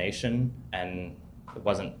discrimination, and it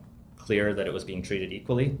wasn't clear that it was being treated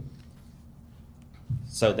equally.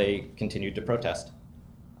 So they continued to protest.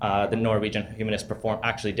 The Norwegian Humanists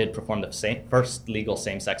did perform the first legal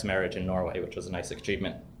same-sex marriage in Norway, which was a nice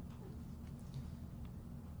achievement.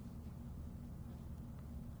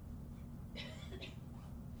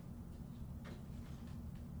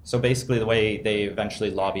 So basically the way they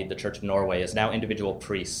eventually lobbied the Church of Norway is now individual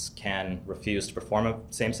priests can refuse to perform a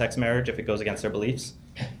same-sex marriage if it goes against their beliefs,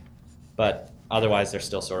 but otherwise they're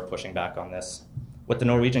still sort of pushing back on this. What the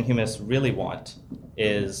Norwegian Humanists really want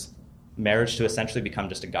is marriage to essentially become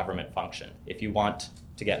just a government function. If you want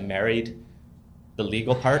to get married, the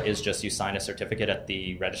legal part is just you sign a certificate at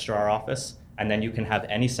the registrar office, and then you can have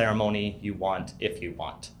any ceremony you want if you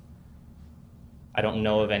want. I don't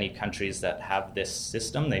know of any countries that have this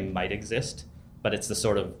system. They might exist, but it's the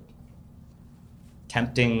sort of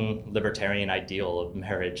tempting libertarian ideal of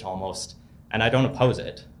marriage almost, and I don't oppose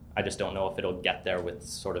it. I just don't know if it'll get there with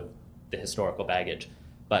sort of the historical baggage.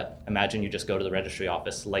 But imagine you just go to the registry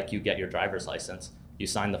office like you get your driver's license, you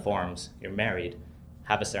sign the forms, you're married,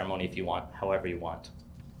 have a ceremony if you want, however you want.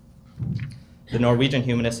 The Norwegian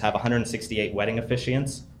Humanists have 168 wedding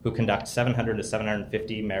officiants who conduct 700 to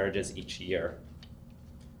 750 marriages each year.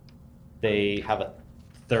 They have a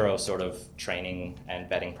thorough sort of training and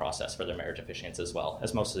vetting process for their marriage officiants as well,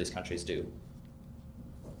 as most of these countries do.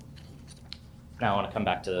 Now I want to come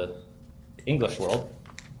back to the English world.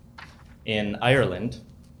 In Ireland,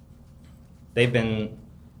 they've been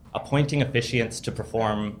appointing officiants to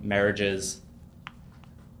perform marriages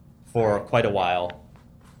for quite a while.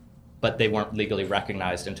 but they weren't legally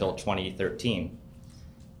recognized until 2013.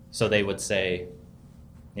 So they would say,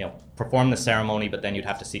 perform the ceremony, but then you'd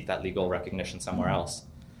have to seek that legal recognition somewhere else.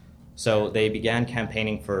 So they began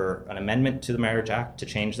campaigning for an amendment to the Marriage Act to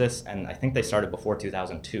change this, and I think they started before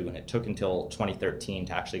 2002, and it took until 2013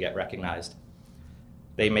 to actually get recognized.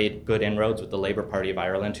 They made good inroads with the Labour Party of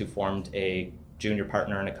Ireland, who formed a junior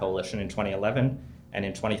partner in a coalition in 2011, and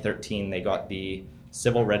in 2013 they got the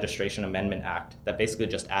Civil Registration Amendment Act that basically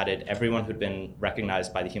just added everyone who'd been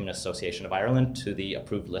recognized by the Humanist Association of Ireland to the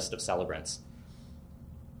approved list of celebrants.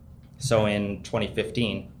 So in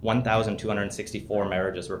 2015, 1,264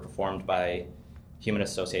 marriages were performed by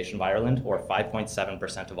Humanist Association of Ireland, or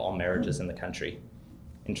 5.7% of all marriages in the country.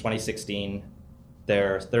 In 2016,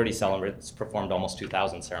 their 30 celebrants performed almost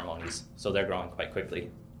 2,000 ceremonies, so they're growing quite quickly.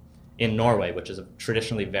 In Norway, which is a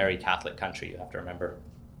traditionally very Catholic country, you have to remember.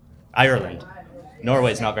 Ireland.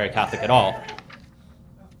 Norway is not very Catholic at all.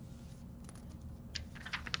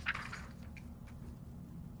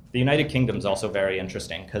 The United Kingdom is also very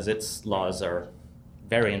interesting because its laws are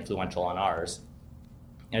very influential on ours.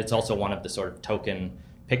 And it's also one of the sort of token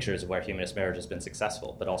pictures of where humanist marriage has been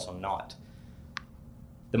successful, but also not.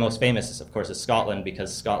 The most famous, of course, is Scotland,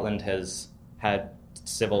 because Scotland has had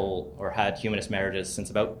had humanist marriages since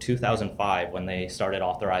about 2005, when they started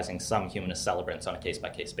authorizing some humanist celebrants on a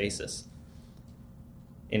case-by-case basis.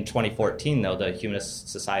 In 2014, though, the Humanist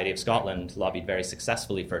Society of Scotland lobbied very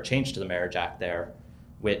successfully for a change to the Marriage Act there,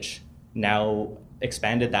 which now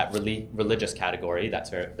expanded that religious category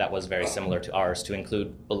that was very similar to ours to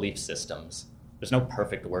include belief systems. There's no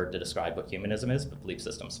perfect word to describe what humanism is, but belief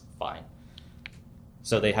systems, fine.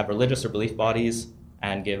 So they have religious or belief bodies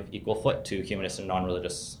and give equal foot to humanist and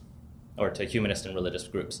non-religious, or to humanist and religious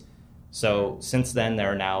groups. So since then,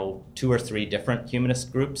 there are now 2 or 3 different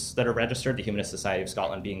humanist groups that are registered, the Humanist Society of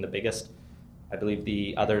Scotland being the biggest. I believe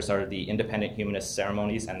the others are the Independent Humanist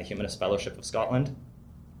Ceremonies and the Humanist Fellowship of Scotland.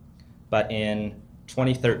 But in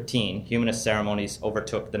 2013, humanist ceremonies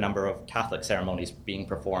overtook the number of Catholic ceremonies being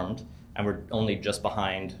performed, and were only just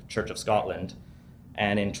behind Church of Scotland.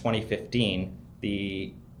 And in 2015,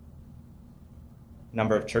 the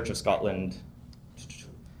number of Church of Scotland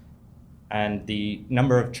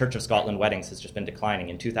weddings has just been declining.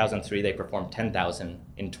 In 2003, they performed 10,000.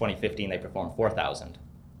 In 2015, they performed 4,000.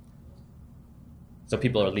 So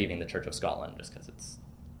people are leaving the Church of Scotland just because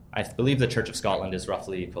I believe the Church of Scotland is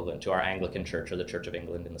roughly equivalent to our Anglican Church or the Church of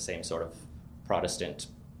England in the same sort of Protestant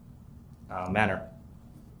manner.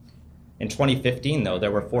 In 2015, though,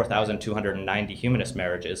 there were 4,290 humanist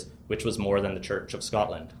marriages, which was more than the Church of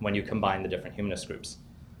Scotland when you combine the different humanist groups.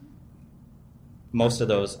 Most of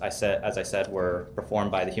those, as I said, were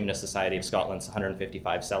performed by the Humanist Society of Scotland's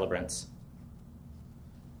 155 celebrants.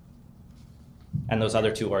 And those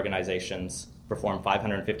other 2 organizations performed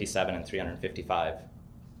 557 and 355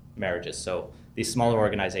 marriages. So these smaller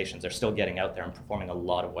organizations are still getting out there and performing a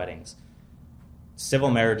lot of weddings.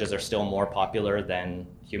 Civil marriages are still more popular than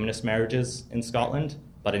humanist marriages in Scotland,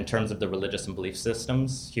 but in terms of the religious and belief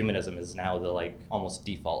systems, humanism is now the almost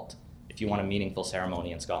default. If you want a meaningful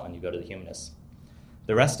ceremony in Scotland, you go to the humanists.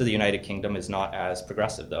 The rest of the United Kingdom is not as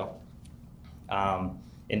progressive, though.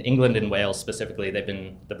 In England and Wales specifically,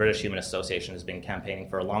 the British Humanist Association has been campaigning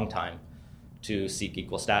for a long time to seek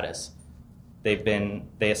equal status. They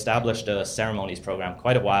established a ceremonies program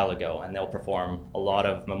quite a while ago, and they'll perform a lot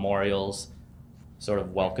of memorials, sort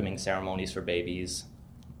of welcoming ceremonies for babies,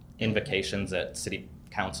 invocations at city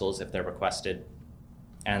councils if they're requested,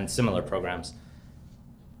 and similar programs.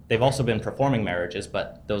 They've also been performing marriages,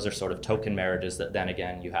 but those are sort of token marriages that then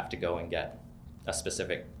again you have to go and get a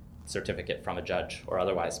specific certificate from a judge or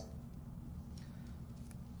otherwise.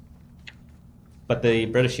 But the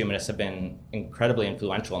British humanists have been incredibly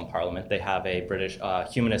influential in Parliament. They have a British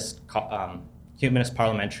humanist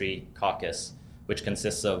parliamentary caucus, which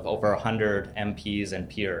consists of over 100 MPs and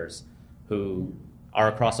peers who are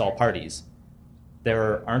across all parties.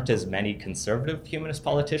 There aren't as many conservative humanist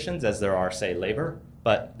politicians as there are, say, Labour,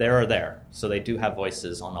 but they are there, so they do have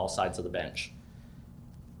voices on all sides of the bench.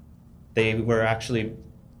 They were actually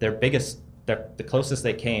the closest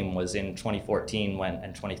they came was in 2014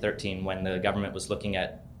 and 2013 when the government was looking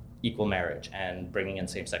at equal marriage and bringing in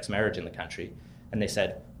same-sex marriage in the country. And they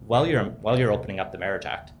said, while you're opening up the Marriage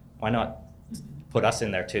Act, why not put us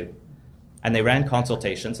in there too? And they ran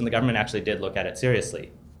consultations, and the government actually did look at it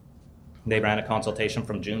seriously. They ran a consultation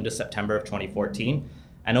from June to September of 2014,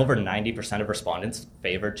 and over 90% of respondents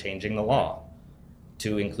favored changing the law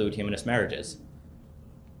to include humanist marriages.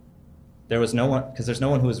 There's no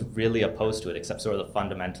one who was really opposed to it except sort of the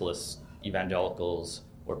fundamentalist evangelicals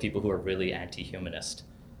or people who are really anti-humanist.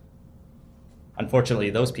 Unfortunately,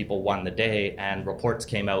 those people won the day, and reports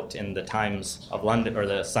came out in the Times of London, or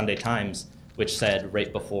the Sunday Times, which said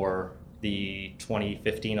right before the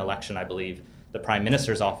 2015 election, I believe, the Prime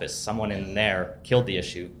Minister's office, someone in there killed the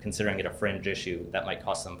issue, considering it a fringe issue that might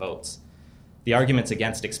cost them votes. The arguments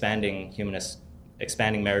against expanding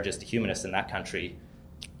marriages to humanists in that country,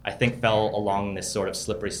 I think, fell along this sort of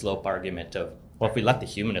slippery slope argument of, well, if we let the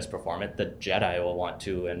humanists perform it, the Jedi will want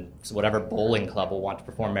to, and whatever bowling club will want to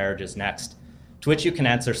perform marriages next. To which you can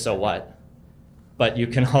answer, so what? But you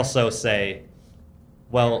can also say,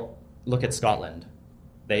 well, look at Scotland.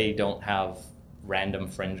 They don't have random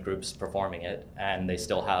fringe groups performing it, and they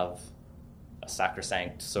still have a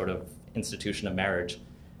sacrosanct sort of institution of marriage,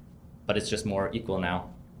 but it's just more equal now.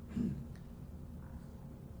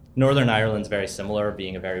 Northern Ireland's very similar,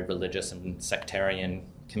 being a very religious and sectarian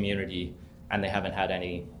community, and they haven't had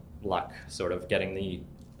any luck sort of getting the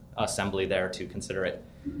assembly there to consider it.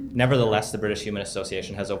 Nevertheless, the British Humanist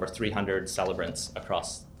Association has over 300 celebrants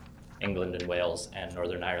across England and Wales and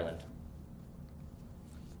Northern Ireland.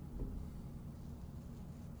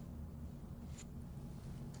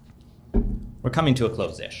 We're coming to a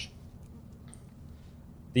close-ish.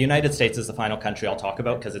 The United States is the final country I'll talk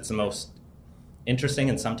about because it's the most interesting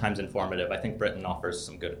and sometimes informative. I think Britain offers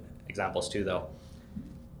some good examples too, though.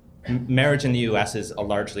 Marriage in the US is a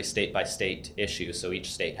largely state-by-state issue, so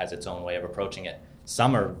each state has its own way of approaching it.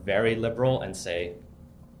 Some are very liberal and say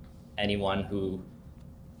anyone who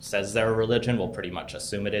says they're a religion will pretty much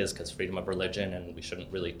assume it is because freedom of religion, and we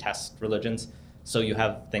shouldn't really test religions. So you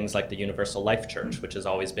have things like the Universal Life Church, which has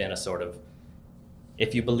always been a sort of,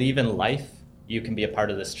 if you believe in life, you can be a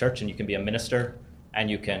part of this church and you can be a minister,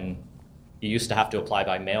 and you used to have to apply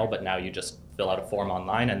by mail, but now you just fill out a form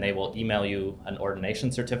online and they will email you an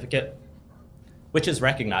ordination certificate, which is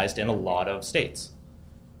recognized in a lot of states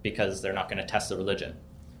because they're not going to test the religion.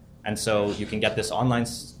 And so you can get this online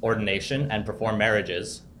ordination and perform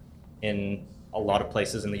marriages in a lot of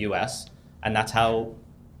places in the US, and that's how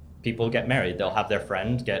people get married. They'll have their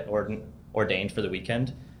friend get ordained for the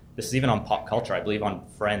weekend. This is even on pop culture. I believe on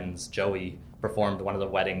Friends, Joey performed one of the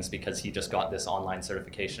weddings because he just got this online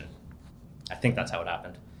certification. I think that's how it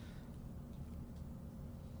happened.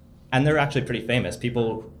 And they're actually pretty famous.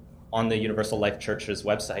 People on the Universal Life Church's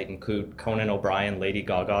website include Conan O'Brien, Lady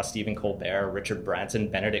Gaga, Stephen Colbert, Richard Branson,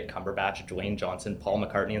 Benedict Cumberbatch, Dwayne Johnson, Paul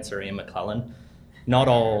McCartney, and Sir Ian McClellan. Not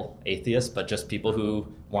all atheists, but just people who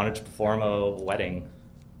wanted to perform a wedding.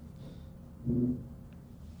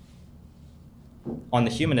 On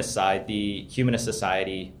the humanist side, the Humanist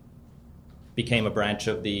Society became a branch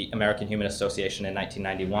of the American Humanist Association in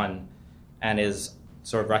 1991 and is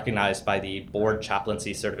sort of recognized by the Board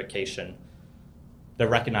Chaplaincy Certification. They're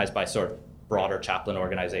recognized by sort of broader chaplain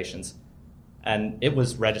organizations. And it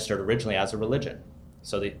was registered originally as a religion.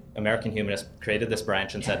 So the American Humanists created this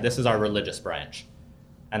branch and said, this is our religious branch.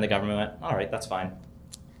 And the government went, all right, that's fine.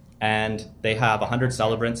 And they have 100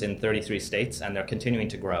 celebrants in 33 states, and they're continuing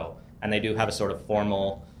to grow. And they do have a sort of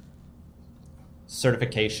formal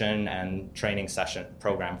certification and training session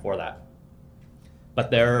program for that. But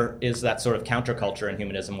there is that sort of counterculture in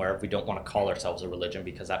humanism where we don't want to call ourselves a religion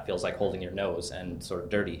because that feels like holding your nose and sort of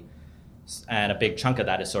dirty. And a big chunk of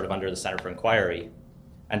that is sort of under the Center for Inquiry.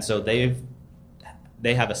 And so they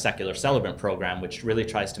have a secular celebrant program which really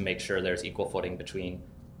tries to make sure there's equal footing between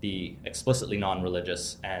the explicitly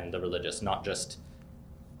non-religious and the religious, not just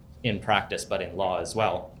in practice but in law as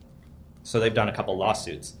well. So they've done a couple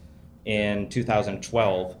lawsuits. In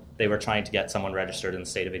 2012, they were trying to get someone registered in the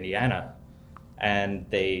state of Indiana, and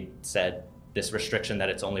they said this restriction that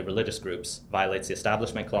it's only religious groups violates the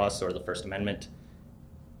Establishment Clause or the First Amendment,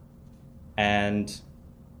 and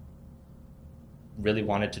really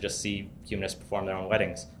wanted to just see humanists perform their own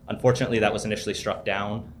weddings. Unfortunately, that was initially struck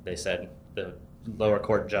down. They said the lower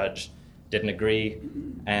court judge didn't agree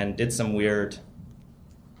and did some weird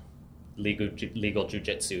legal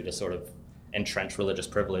jujitsu to sort of entrench religious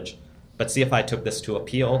privilege. But CFI took this to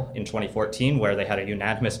appeal in 2014, where they had a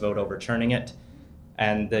unanimous vote overturning it.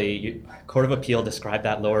 And the Court of Appeal described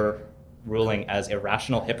that lower ruling as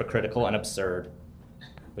irrational, hypocritical, and absurd,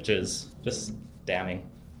 which is just damning.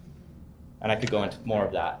 And I could go into more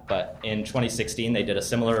of that. But in 2016, they did a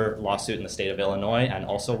similar lawsuit in the state of Illinois and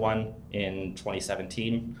also won in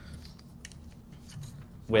 2017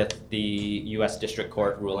 with the U.S. District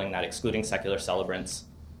Court ruling that excluding secular celebrants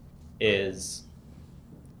is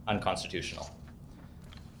unconstitutional.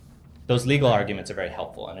 Those legal arguments are very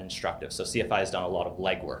helpful and instructive. So CFI has done a lot of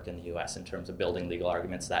legwork in the U.S. in terms of building legal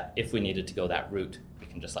arguments that if we needed to go that route, we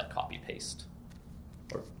can just copy-paste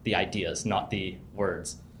or the ideas, not the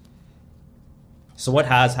words. So what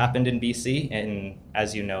has happened in BC? And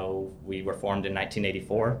as you know, we were formed in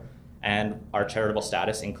 1984, and our charitable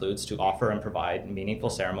status includes to offer and provide meaningful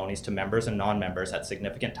ceremonies to members and non-members at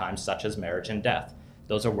significant times such as marriage and death.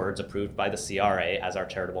 Those are words approved by the CRA as our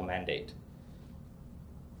charitable mandate,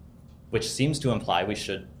 which seems to imply we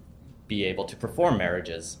should be able to perform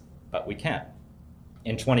marriages, but we can't.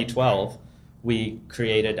 In 2012, we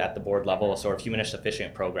created at the board level a sort of humanist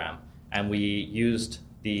officiant program, and we used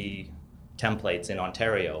the templates in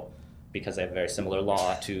Ontario because they have a very similar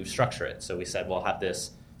law to structure it. So we said we'll have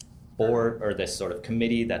this board or this sort of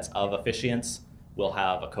committee that's of officiants. We'll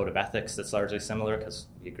have a code of ethics that's largely similar because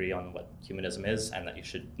we agree on what humanism is and that you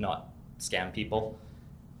should not scam people.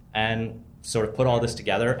 And sort of put all this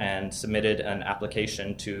together and submitted an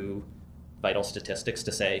application to Vital Statistics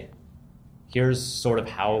to say, here's sort of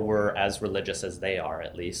how we're as religious as they are,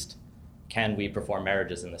 at least. Can we perform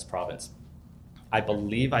marriages in this province? I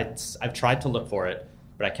believe I've tried to look for it,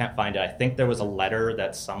 but I can't find it. I think there was a letter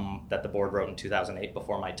that the board wrote in 2008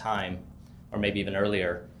 before my time, or maybe even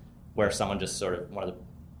earlier, where someone just sort of, one of the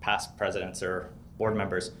past presidents or board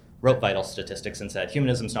members, wrote Vital Statistics and said,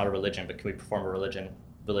 humanism's not a religion, but can we perform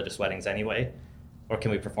religious weddings anyway? Or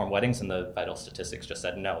can we perform weddings? And the Vital Statistics just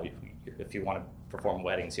said, no, if you want to perform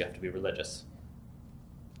weddings, you have to be religious.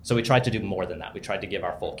 So we tried to do more than that. We tried to give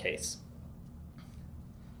our full case.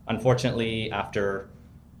 Unfortunately, after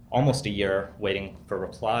almost a year waiting for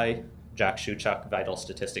reply, Jack Shuchuk, Vital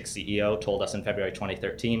Statistics CEO, told us in February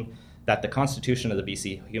 2013 that the Constitution of the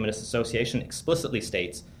BC Humanist Association explicitly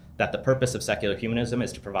states that the purpose of secular humanism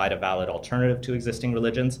is to provide a valid alternative to existing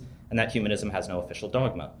religions, and that humanism has no official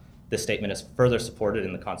dogma. This statement is further supported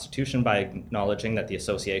in the Constitution by acknowledging that the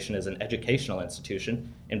association is an educational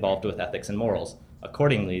institution involved with ethics and morals.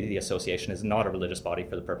 Accordingly, the association is not a religious body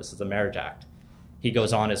for the purposes of the Marriage Act. He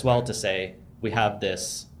goes on as well to say, we have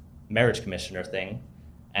this marriage commissioner thing,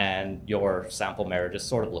 and your sample marriages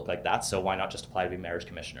sort of look like that, so why not just apply to be marriage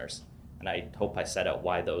commissioners? And I hope I set out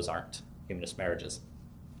why those aren't humanist marriages.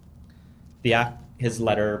 His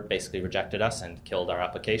letter basically rejected us and killed our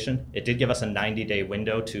application. It did give us a 90-day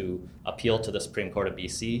window to appeal to the Supreme Court of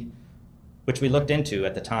BC, which we looked into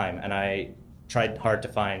at the time, and I tried hard to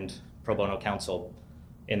find pro bono counsel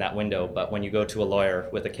in that window, but when you go to a lawyer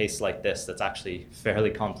with a case like this that's actually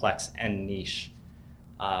fairly complex and niche,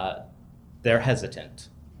 they're hesitant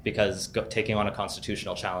because taking on a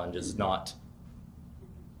constitutional challenge is not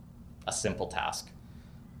a simple task.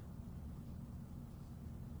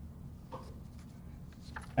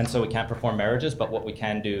 And so we can't perform marriages, but what we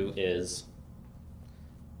can do is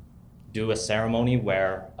do a ceremony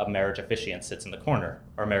where a marriage officiant sits in the corner,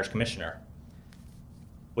 or a marriage commissioner,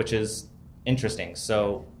 which is interesting.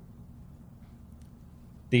 So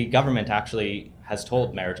the government actually has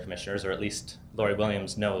told marriage commissioners, or at least Lori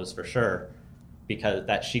Williams knows for sure, because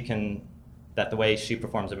that the way she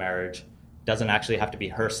performs a marriage doesn't actually have to be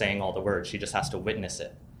her saying all the words. She just has to witness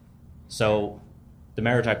it. So the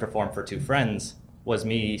marriage I performed for two friends was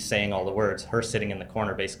me saying all the words, her sitting in the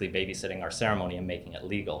corner basically babysitting our ceremony and making it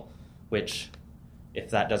legal, which,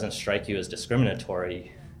 if that doesn't strike you as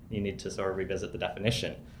discriminatory, you need to sort of revisit the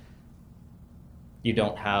definition. You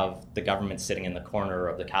don't have the government sitting in the corner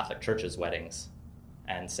of the Catholic Church's weddings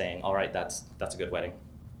and saying, all right, that's a good wedding.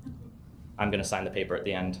 I'm going to sign the paper at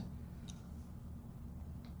the end.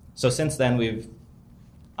 So since then, we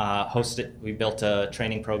built a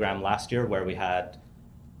training program last year where we had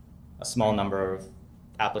a small number of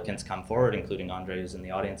applicants come forward, including Andre, who's in the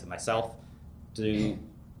audience, and myself, to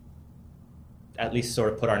at least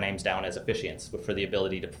sort of put our names down as officiants for the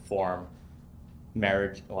ability to perform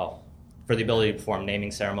for the ability to perform naming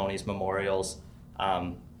ceremonies, memorials.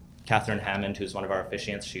 Catherine Hammond, who's one of our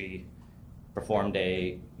officiants, she performed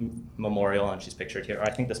a memorial, and she's pictured here. I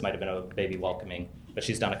think this might have been a baby welcoming, but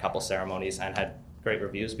she's done a couple ceremonies and had great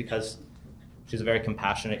reviews because she's a very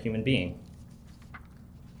compassionate human being.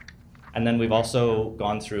 And then we've also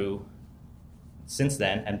gone through, since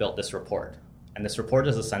then, and built this report. And this report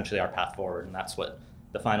is essentially our path forward, and that's what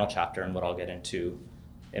the final chapter and what I'll get into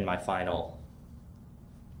in my final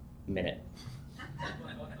minute.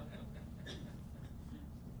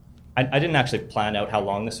 I didn't actually plan out how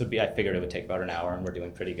long this would be. I figured it would take about an hour, and we're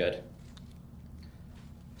doing pretty good.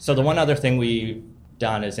 So the one other thing we've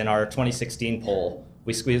done is in our 2016 poll,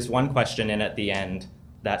 we squeezed one question in at the end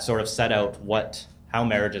that sort of set out how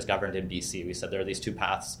marriage is governed in BC. We said there are these two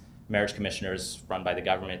paths, marriage commissioners run by the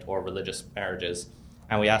government or religious marriages.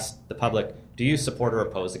 And we asked the public, do you support or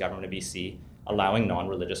oppose the government of BC allowing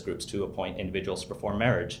non-religious groups to appoint individuals to perform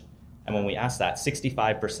marriage? And when we asked that,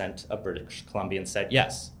 65% of British Columbians said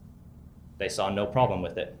yes. They saw no problem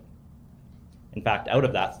with it. In fact, out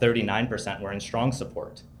of that, 39% were in strong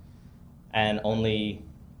support, and only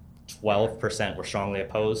 12% were strongly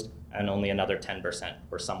opposed, and only another 10%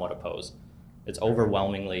 were somewhat opposed. It's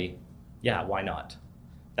overwhelmingly, yeah, why not?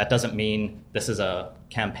 That doesn't mean this is a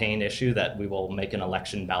campaign issue that we will make an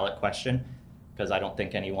election ballot question, because I don't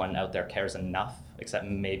think anyone out there cares enough, except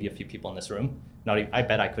maybe a few people in this room. I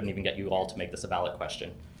bet I couldn't even get you all to make this a ballot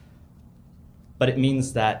question. But it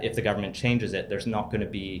means that if the government changes it, there's not going to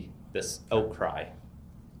be this outcry.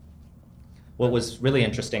 What was really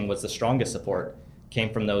interesting was the strongest support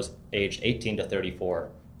came from those aged 18 to 34,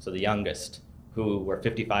 so the youngest, who were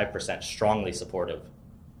 55% strongly supportive.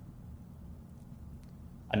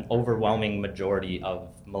 An overwhelming majority of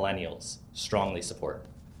millennials strongly support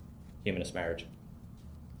humanist marriage.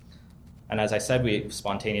 And as I said, we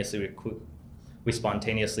spontaneously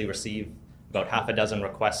receive about half a dozen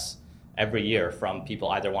requests every year from people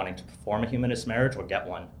either wanting to perform a humanist marriage or get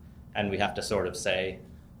one. And we have to sort of say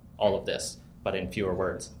all of this, but in fewer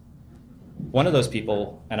words. One of those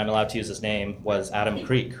people, and I'm allowed to use his name, was Adam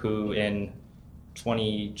Creek, who in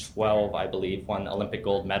 2012, I believe, won Olympic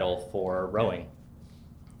gold medal for rowing.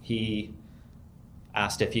 He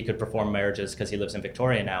asked if he could perform marriages, because he lives in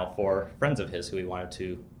Victoria now, for friends of his who he wanted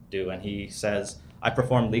to do. And he says, I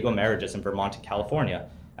performed legal marriages in Vermont and California,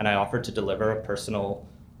 and I offered to deliver a personal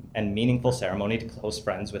and meaningful ceremony to close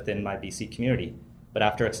friends within my BC community. But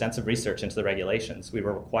after extensive research into the regulations, we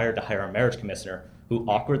were required to hire a marriage commissioner who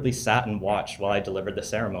awkwardly sat and watched while I delivered the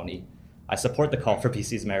ceremony. I support the call for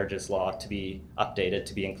BC's marriages law to be updated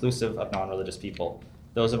to be inclusive of non-religious people.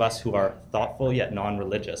 Those of us who are thoughtful yet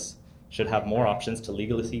non-religious should have more options to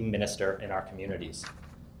legally minister in our communities.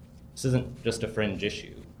 This isn't just a fringe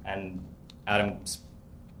issue, and Adam's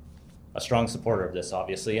a strong supporter of this,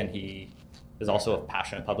 obviously, and he is also a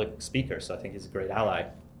passionate public speaker, so I think he's a great ally.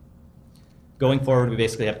 Going forward, we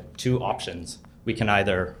basically have two options. We can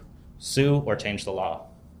either sue or change the law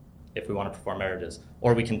if we want to perform marriages,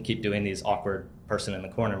 or we can keep doing these awkward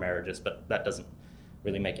person-in-the-corner marriages, but that doesn't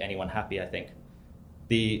really make anyone happy, I think.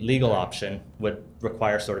 The legal option would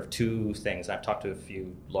require sort of two things. I've talked to a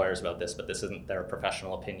few lawyers about this, but this isn't their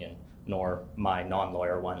professional opinion, nor my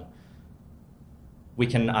non-lawyer one. We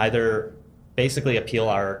can either basically appeal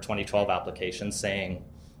our 2012 application saying,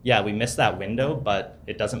 yeah, we missed that window, but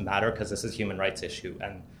it doesn't matter because this is a human rights issue,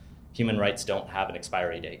 and human rights don't have an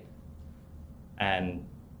expiry date. And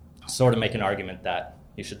sort of make an argument that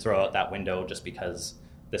you should throw out that window just because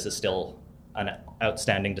this is still an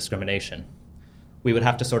outstanding discrimination. We would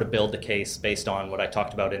have to sort of build the case based on what I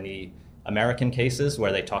talked about in the American cases,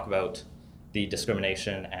 where they talk about the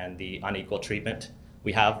discrimination and the unequal treatment.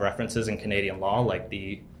 We have references in Canadian law, like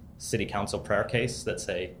the City Council prayer case, that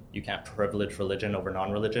say you can't privilege religion over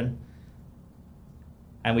non-religion.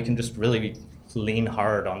 And we can just really lean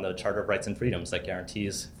hard on the Charter of Rights and Freedoms that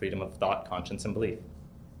guarantees freedom of thought, conscience, and belief.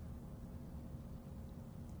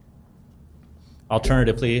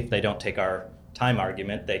 Alternatively, if they don't take our time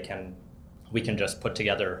argument, we can just put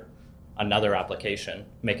together another application,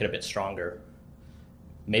 make it a bit stronger.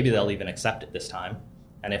 Maybe they'll even accept it this time,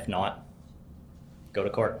 and if not, go to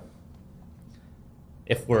court.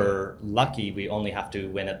 If we're lucky, we only have to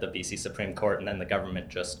win at the BC Supreme Court, and then the government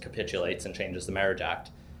just capitulates and changes the Marriage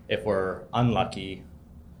Act. If we're unlucky,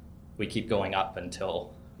 we keep going up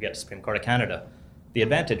until we get to Supreme Court of Canada. The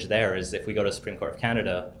advantage there is if we go to Supreme Court of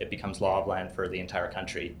Canada, it becomes law of land for the entire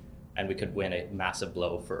country, and we could win a massive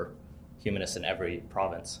blow for humanists in every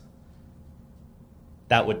province.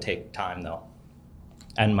 That would take time, though,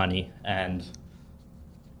 and money, and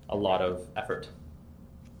a lot of effort.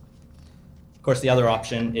 Of course, the other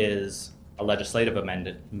option is a legislative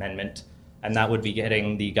amendment, and that would be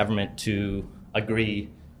getting the government to agree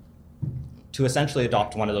to essentially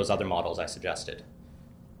adopt one of those other models I suggested.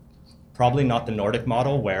 Probably not the Nordic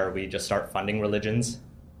model, where we just start funding religions.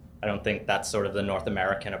 I don't think that's sort of the North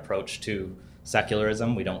American approach to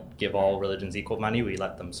secularism. We don't give all religions equal money. We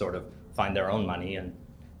let them sort of find their own money and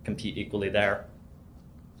compete equally there.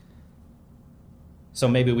 So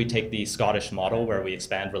maybe we take the Scottish model where we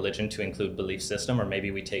expand religion to include belief system, or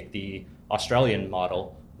maybe we take the Australian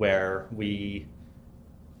model where we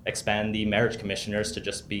expand the marriage commissioners to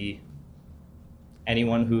just be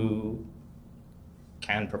anyone who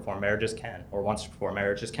can perform marriages can, or wants to perform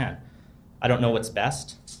marriages can. I don't know what's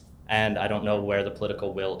best, and I don't know where the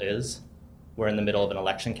political will is. We're in the middle of an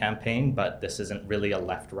election campaign, but this isn't really a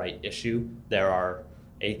left-right issue. There are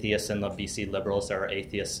atheists in the BC Liberals, there are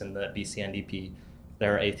atheists in the BC NDP,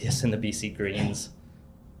 there are atheists in the BC Greens.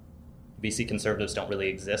 BC Conservatives don't really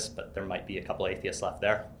exist, but there might be a couple atheists left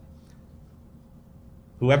there.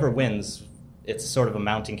 Whoever wins, it's sort of a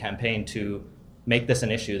mounting campaign to make this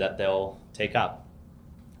an issue that they'll take up.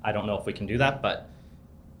 I don't know if we can do that, but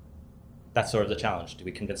that's sort of the challenge. Do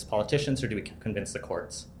we convince politicians or do we convince the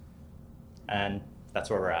courts? And that's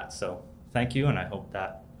where we're at. So thank you, and I hope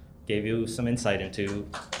that gave you some insight into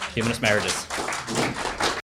humanist marriages.